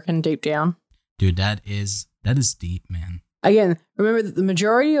 bit American deep down? Dude, that is deep, man. Again, remember that the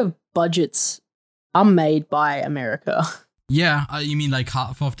majority of budgets are made by America. Yeah, you mean like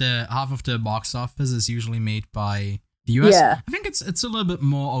half of the box office is usually made by the US? Yeah. I think it's a little bit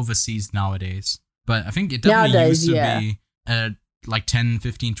more overseas nowadays. But I think it definitely Nowadays, used to yeah. be like 10,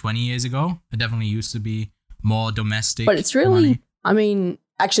 15, 20 years ago. It definitely used to be more domestic. But it's really, money. I mean,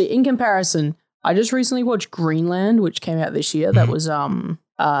 actually, in comparison, I just recently watched Greenland, which came out this year. That was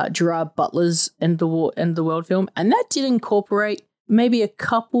Gerard Butler's End of the World film, and that did incorporate maybe a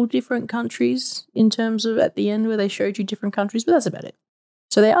couple different countries in terms of at the end where they showed you different countries, but that's about it.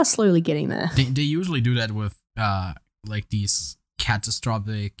 So they are slowly getting there. They usually do that with like these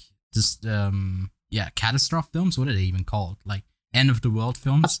catastrophic catastrophe films. What are they even called? Like end of the world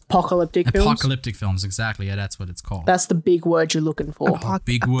films? Apocalyptic films. Apocalyptic films, exactly. Yeah, that's what it's called. That's the big word you're looking for.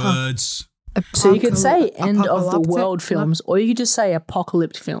 Big words. So you could say end of the Apocalyptic world films, or you could just say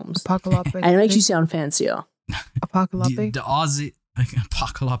apocalyptic films. Apocalyptic. And it makes you sound fancier. Apocalyptic. The Aussie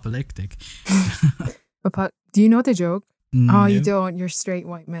apocalyptic. Do you know the joke? No. Oh, you don't. You're straight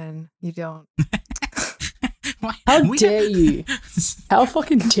white man. You don't. Why- How we dare have- you? How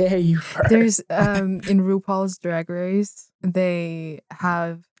fucking dare you, bro? There's in RuPaul's Drag Race, they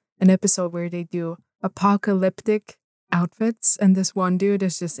have an episode where they do apocalyptic outfits, and this one dude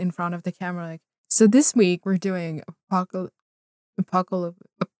is just in front of the camera like, so this week we're doing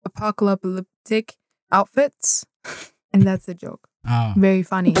apocalyptic outfits, and that's a joke. Oh. Very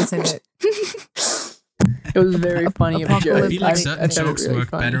funny, isn't it? It was very funny of a I joke. feel like I certain found it jokes really work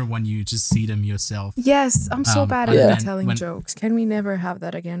funny. better when you just see them yourself. Yes, I'm so bad at other than telling when- jokes. Can we never have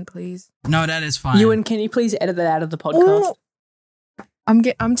that again, please? No, that is fine. Ewan, can you please edit that out of the podcast?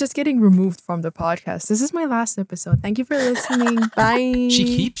 I'm just getting removed from the podcast. This is my last episode. Thank you for listening. Bye.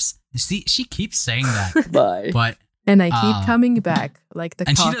 She keeps saying that, Bye. but and I keep coming back like the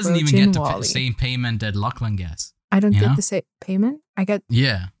and she cockroach doesn't even in get the Wall-E. same payment that Lachlan gets. I don't you get know? the same payment. I get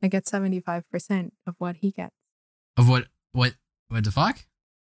Yeah, 75% of what he gets. of what the fuck?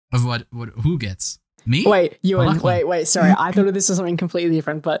 Of what who gets? Me? Wait, Ewan, Lachlan. wait, sorry. I thought this was something completely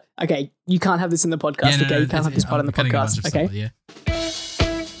different, but okay, you can't have this in the podcast, Yeah, no, okay? no, You can't have this part in I'm the cutting a bunch podcast, of okay? stuff,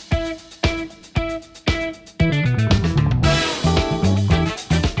 yeah.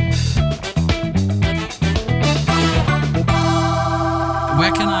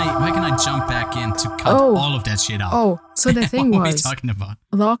 Where can I jump back in to cut Oh. all of that shit out? Oh, so the thing what are we was, talking about?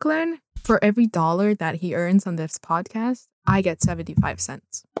 Lachlan, for every dollar that he earns on this podcast, I get 75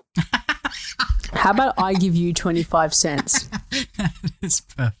 cents. How about I give you 25 cents? That is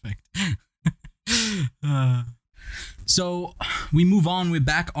perfect. So we move on. We're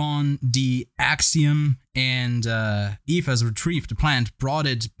back on the Axiom, and Eve has retrieved the plant, brought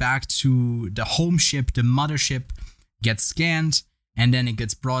it back to the home ship, the mothership, gets scanned, and then it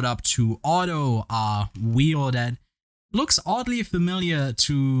gets brought up to Otto, a wheel that looks oddly familiar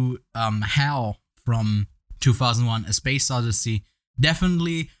to Hal from 2001: A Space Odyssey.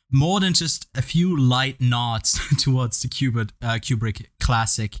 Definitely more than just a few light nods towards the Kubrick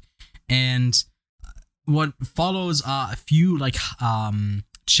classic. And what follows are a few like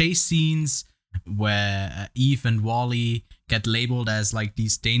chase scenes where Eve and Wally get labeled as like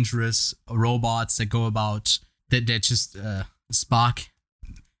these dangerous robots that go about that just spark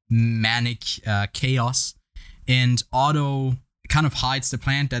manic chaos. And Otto kind of hides the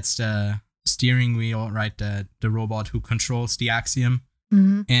plant. That's the steering wheel, right? The robot who controls the Axiom.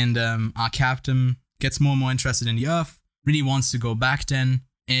 Mm-hmm. And our captain gets more and more interested in the Earth, really wants to go back then.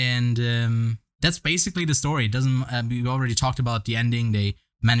 And that's basically the story. It doesn't we already talked about the ending. They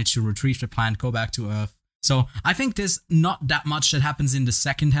manage to retrieve the plant, go back to Earth. So I think there's not that much that happens in the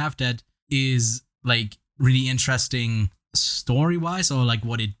second half that is like really interesting story-wise, or like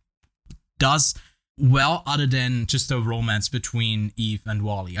what it does well, other than just the romance between Eve and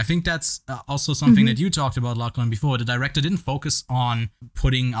Wally. I think that's also something that you talked about, Lachlan, before. The director didn't focus on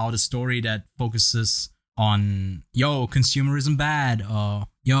putting out a story that focuses on, yo, consumerism bad, or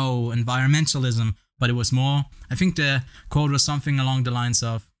yo, environmentalism, but it was more, I think the quote was something along the lines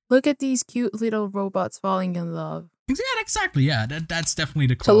of, Look at these cute little robots falling in love. yeah, exactly, yeah, that's definitely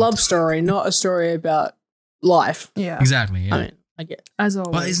the It's a quote. love story, not a story about life. Yeah. Exactly, yeah. I mean, I get it. As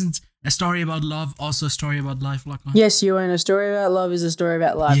always. But isn't a story about love also a story about life, Lachlan? Yes, Ewan, a story about love is a story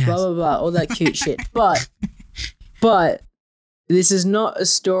about life, Yes. blah, blah, blah, all that cute shit. But this is not a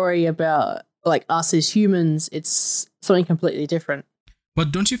story about like us as humans. It's something completely different.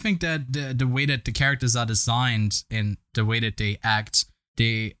 But don't you think that the way that the characters are designed and the way that they act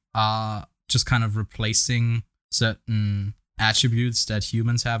they are just kind of replacing certain attributes that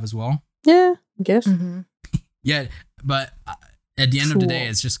humans have as well. Yeah, I guess. Mm-hmm. Yeah, but at the end of the day, Cool.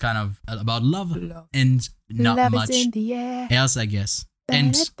 it's just kind of about love Love. and not Love much is in the air. else, I guess.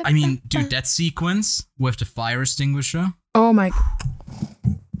 And I mean, dude, that sequence with the fire extinguisher, Oh my!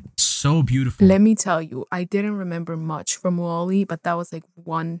 so beautiful. Let me tell you, I didn't remember much from Wall-E, but that was like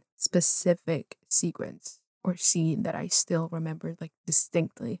one specific sequence or scene that I still remember like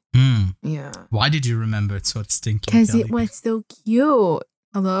distinctly. Yeah, Why did you remember it so distinctly? because Kelly? it was so cute.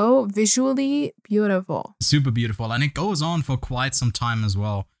 Hello, visually beautiful. Super beautiful, and it goes on for quite some time as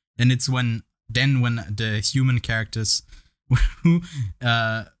well. And it's when the human characters who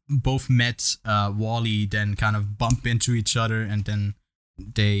both met Wall-E then kind of bump into each other, and then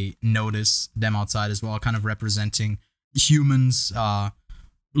they notice them outside as well, kind of representing humans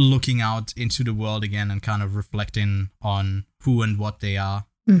looking out into the world again and kind of reflecting on who and what they are.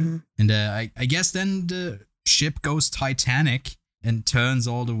 Mm-hmm. And I guess then the ship goes Titanic and turns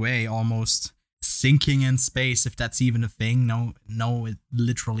all the way, almost sinking in space, if that's even a thing. No, it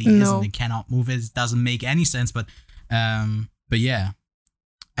literally No. isn't. It cannot move. It doesn't make any sense. But yeah,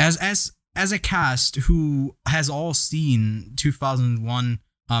 as a cast who has all seen 2001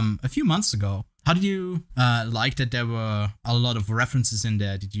 a few months ago, how did you like that there were a lot of references in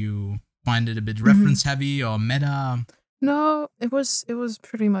there? Did you find it a bit reference heavy or meta? No, it was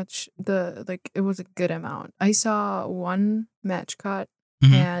pretty much it was a good amount. I saw one match cut,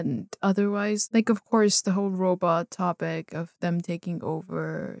 Mhm. and otherwise, like, of course, the whole robot topic of them taking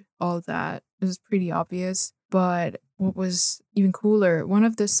over, all that is pretty obvious. But what was even cooler, one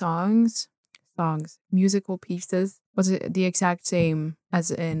of the songs, musical pieces, was the exact same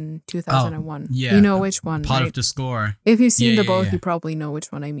as in 2001. yeah, You know which one, Part right? of the score. If you've seen Yeah, the yeah, both, yeah. you probably know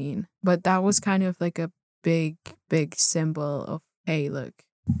which one I mean. But that was kind of like a big symbol of, hey, look,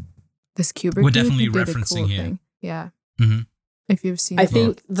 this Kubrick We're dude, he definitely did a referencing cool here. thing. Yeah. Mhm. If you've seen I the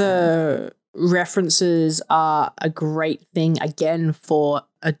both. think the references are a great thing again for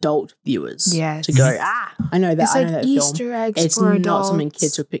adult viewers. Yes. To go, I know that. It's I know like that film. Easter eggs It's for not adults. something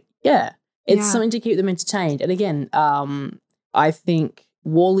kids would pick. Yeah, it's Yeah. something to keep them entertained. And again, I think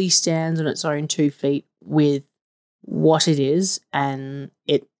Wall-E stands on its own 2 feet with what it is and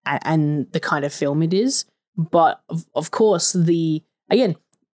the kind of film it is. But of course,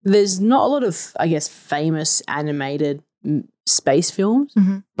 there's not a lot of, I guess, famous animated space films,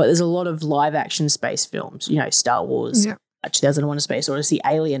 Mhm. but there's a lot of live action space films. You know, Star Wars. Yeah. 2001: A Space Odyssey,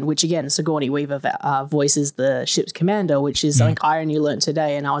 Alien, which again, Sigourney Weaver voices the ship's commander, which is something I only learned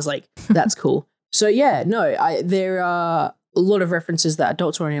today, and I was like, that's cool. So yeah, no, there are a lot of references that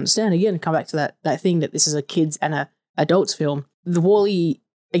adults already understand. Again, come back to that thing that this is a kids and a adults film. The Wall-E,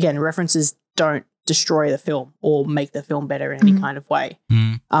 again, references don't destroy the film or make the film better in any kind of way.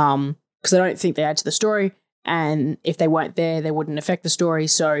 Because I don't think they add to the story, and if they weren't there, they wouldn't affect the story.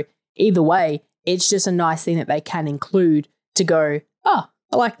 So either way, it's just a nice thing that they can include to go, I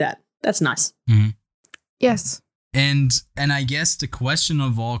like that. That's nice. Yes. And I guess the question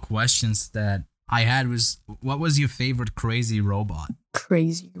of all questions that I had was, what was your favorite crazy robot?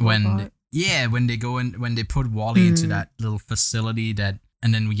 Crazy When robot. when they go in, when they put Wall-E into that little facility,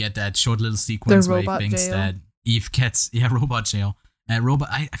 and then we get that short little sequence where he robot thinks jail. that Eve gets robot jail.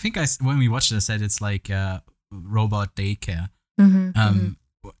 I think when we watched it, I said it's like robot daycare. Mhm,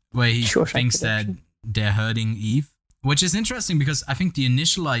 Where he Shawshank thinks that Redemption. they're hurting Eve, which is interesting because I think the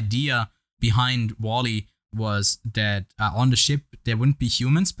initial idea behind Wall-E was that on the ship there wouldn't be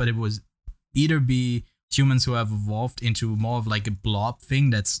humans, but it was either be humans who have evolved into more of like a blob thing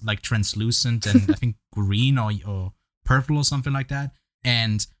that's like translucent and I think green or purple or something like that,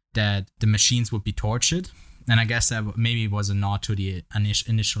 and that the machines would be tortured. And I guess that maybe was a nod to the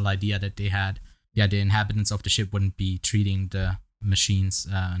initial idea that they had. Yeah, the inhabitants of the ship wouldn't be treating the machines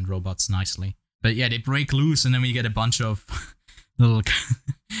and robots nicely. But yeah, they break loose, and then we get a bunch of little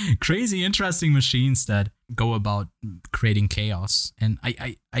crazy, interesting machines that go about creating chaos. And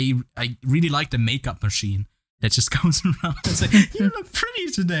I really like the makeup machine that just goes around and say, "You look pretty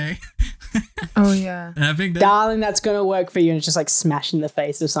today." Oh yeah. And I think that Darling, that's going to work for you. And it's just like smash in the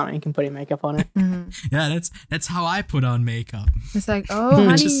face of something and can put makeup on it. yeah, that's how I put on makeup. It's like, oh honey,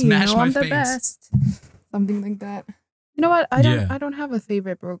 Just you smash know my I'm the face. best. Something like that. You know what? I Yeah. don't have a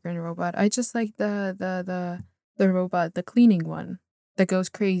favorite broken robot. I just like the robot, the cleaning one that goes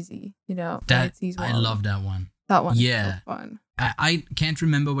crazy. You know, when That it sees I Wall-E. love that one. that one. Yeah. Is so fun. I can't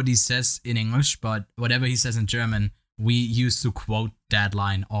remember what he says in English, but whatever he says in German, we used to quote that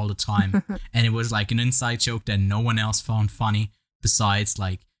line all the time. And it was like an inside joke that no one else found funny besides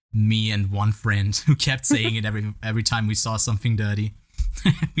like me and one friend who kept saying it every time we saw something dirty.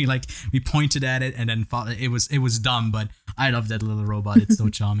 we pointed at it and then thought it was dumb, but I love that little robot. It's so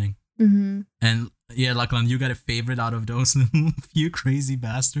charming. Mm-hmm. And yeah, Lachlan, you got a favorite out of those little few crazy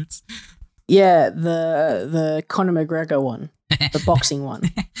bastards? Yeah, the Conor McGregor one, the boxing one,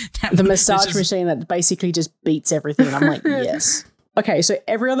 the massage machine that basically just beats everything. And I'm like, yes. Okay, so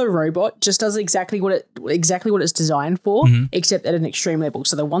every other robot just does exactly what it's designed for, except at an extreme level.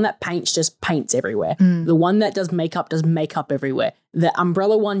 So the one that paints just paints everywhere. The one that does makeup everywhere. The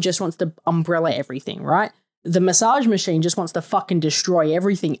umbrella one just wants to umbrella everything, right? The massage machine just wants to fucking destroy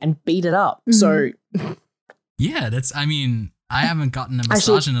everything and beat it up. So yeah, I haven't gotten a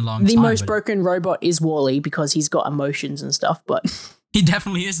massage in a long time. The most broken robot is Wall-E because he's got emotions and stuff, but he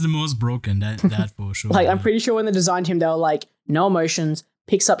definitely is the most broken, that for sure. Like, I'm pretty sure when they designed him, they were like, no emotions,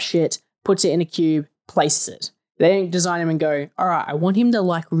 picks up shit, puts it in a cube, places it. They didn't design him and go, all right, I want him to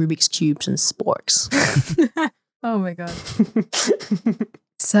like Rubik's Cubes and sporks. Oh my God.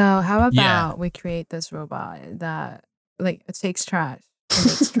 So how about we create this robot that like it takes trash and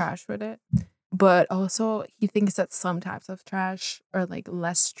makes trash with it? But also he thinks that some types of trash are like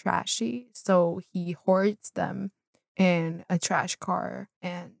less trashy. So he hoards them in a trash car,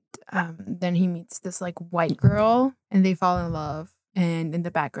 and then he meets this like white girl and they fall in love, and in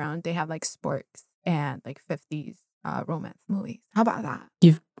the background they have like sporks and like 50s romance movies. How about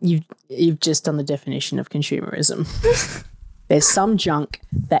that? You've just done the definition of consumerism. There's some junk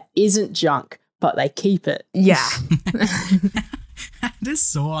that isn't junk, but they keep it. Yeah. That is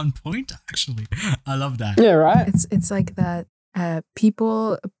so on point, actually. I love that. Yeah, right. It's like that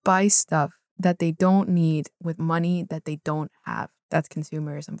people buy stuff that they don't need with money that they don't have. That's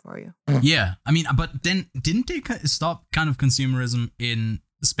consumerism for you. Yeah. But then didn't they stop kind of consumerism in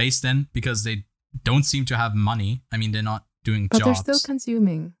space then? Because they don't seem to have money. They're not doing but jobs. But they're still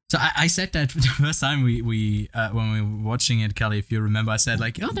consuming. So I said that the first time we when we were watching it, Kelly, if you remember, I said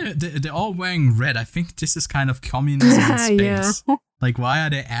like, oh, they're all wearing red. I think this is kind of communism in space. Yeah. Like, why are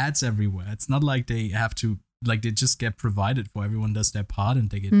there ads everywhere? It's not like they have to, like, they just get provided for. Everyone does their part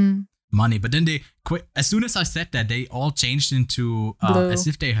and they get money. But then they quit. As soon as I said that, they all changed into, as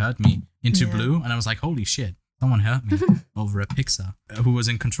if they heard me, into blue. And I was like, holy shit, someone heard me over at Pixar, who was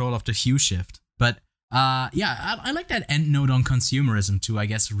in control of the hue shift. But I like that end note on consumerism to, I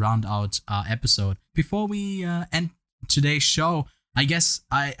guess, round out our episode. Before we end today's show, I guess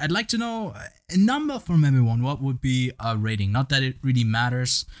I'd like to know a number from everyone. What would be a rating? Not that it really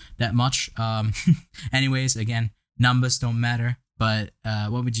matters that much. Anyways, again, numbers don't matter. But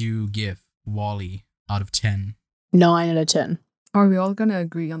what would you give Wall-E out of 10? 9 out of 10. Are we all going to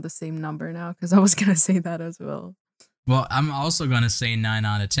agree on the same number now? Because I was going to say that as well. Well, I'm also going to say 9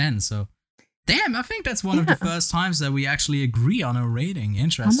 out of 10. So, damn, I think that's one of the first times that we actually agree on a rating.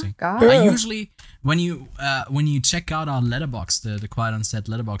 Interesting. Oh my God. I usually, when you check out our letterbox, the Quiet on Set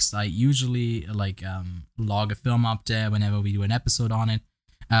letterbox, I usually log a film up there whenever we do an episode on it,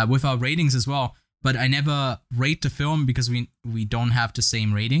 with our ratings as well. But I never rate the film because we don't have the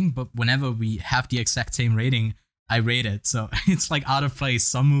same rating. But whenever we have the exact same rating, I rate it. So it's like out of place.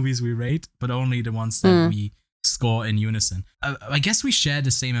 Some movies we rate, but only the ones that we score in unison. I guess we share the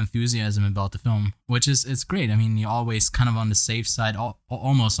same enthusiasm about the film, which is it's great. You're always kind of on the safe side, or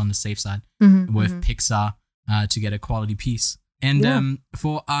almost on the safe side with Pixar to get a quality piece. And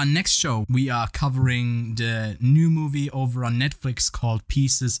for our next show, we are covering the new movie over on Netflix called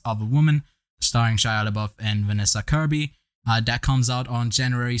Pieces of a Woman, starring Shia LaBeouf and Vanessa Kirby. That comes out on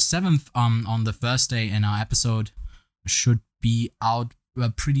January 7th on the Thursday, and our episode should be out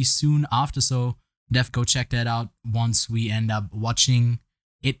pretty soon after, so def go check that out once we end up watching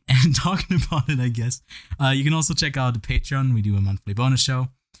it and talking about it, I guess. You can also check out the Patreon. We do a monthly bonus show,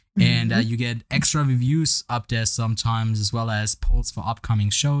 and you get extra reviews up there sometimes, as well as polls for upcoming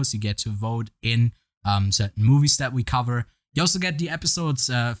shows. You get to vote in certain movies that we cover. You also get the episodes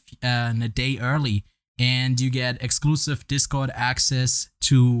a day early, and you get exclusive Discord access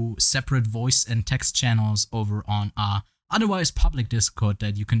to separate voice and text channels over on our otherwise public Discord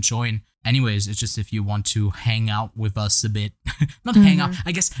that you can join. Anyways, it's just if you want to hang out with us a bit. Not hang out.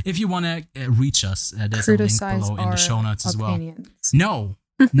 I guess if you want to reach us, there's criticize a link below in the show notes as well. opinions. No.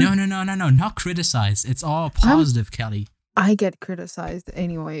 Not criticize. It's all positive, Kelly. I get criticized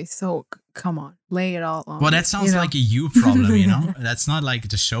anyway, so come on, lay it all on. Well, me, that sounds like a you problem, That's not like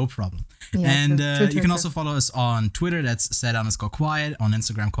the show problem. Yeah, and true, you can also follow us on Twitter. That's set_quiet, on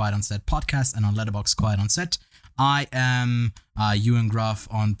Instagram Quiet on Set Podcast, and on Letterboxd Quiet on Set. I am Ewan Gruff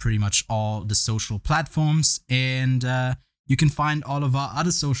on pretty much all the social platforms, and you can find all of our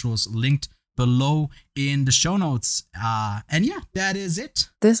other socials linked below in the show notes. And yeah, that is it.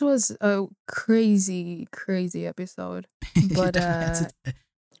 This was a crazy episode. But That's it.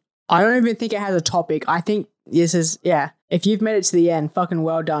 I don't even think it has a topic. I think this is, if you've made it to the end, fucking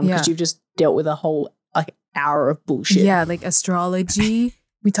well done, because you've just dealt with a whole hour of bullshit. Yeah, like astrology.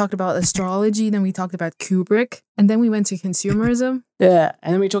 We talked about astrology, then we talked about Kubrick, and then we went to consumerism. Yeah,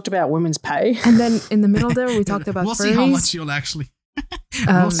 and then we talked about women's pay. And then in the middle there, we talked about We'll furries. see how much you'll actually...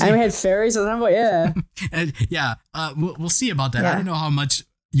 And we had fairies, I remember, And we'll see about that. Yeah. I don't know how much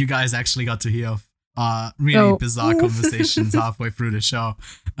you guys actually got to hear of really bizarre conversations halfway through the show.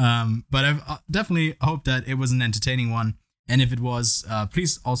 But I definitely hope that it was an entertaining one. And if it was,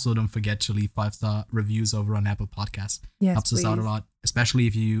 please also don't forget to leave 5-star reviews over on Apple Podcasts. Yes, Helps us out a lot, especially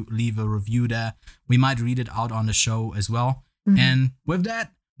if you leave a review there. We might read it out on the show as well. Mhm. And with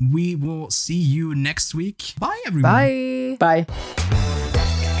that, we will see you next week. Bye, everyone. Bye.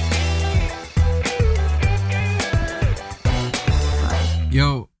 Bye.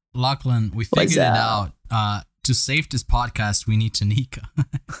 Yo, Lachlan, we What's figured it up? out. To save this podcast, we need Tanika.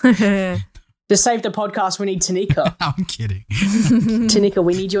 To save the podcast, we need Tanika. I'm kidding. Tanika,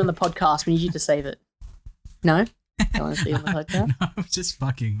 we need you on the podcast. We need you to save it. No? Don't want to see on the podcast? No, I'm just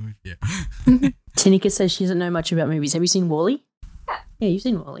fucking with you. Tanika says she doesn't know much about movies. Have you seen Wall-E? Yeah, you've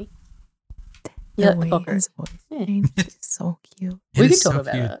seen Wall-E. Yeah, The way fucker. his voice Yeah. changed is so cute. We It can is talk so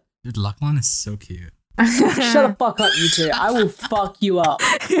about cute. it. Dude, Lachlan is so cute. Shut the fuck up, you two. I will fuck you up.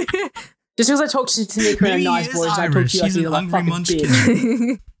 Just because I talk to Tanika in a Maybe nice he is voice, I talk Irish. to you like He's an you're like hungry fucking munchkin.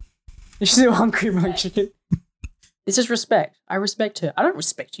 bitch. She's a hungry munchkin. It's just respect. I respect her. I don't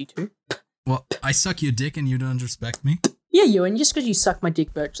respect you two. Well, I suck your dick and you don't respect me. Yeah, you, and just because you suck my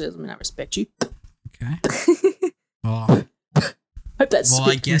dick virtually doesn't mean I respect you. Okay. Well, Hope that's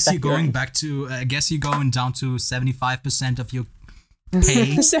I guess you're going back to. I guess you're going down to 75% of your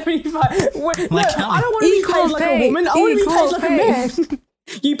pay. 75. Wait, Like no, how- I don't want to be Equal paid like pay. a woman. I want to be paid Equal like pay. a man.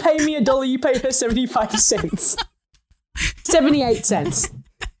 You pay me $1, you pay her 75 cents. 78 cents.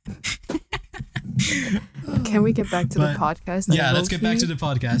 Can we get back to the But- podcast? Yeah, let's get back to the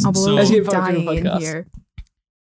podcast. I'm So, Let's literally get back to the dying in podcast. here.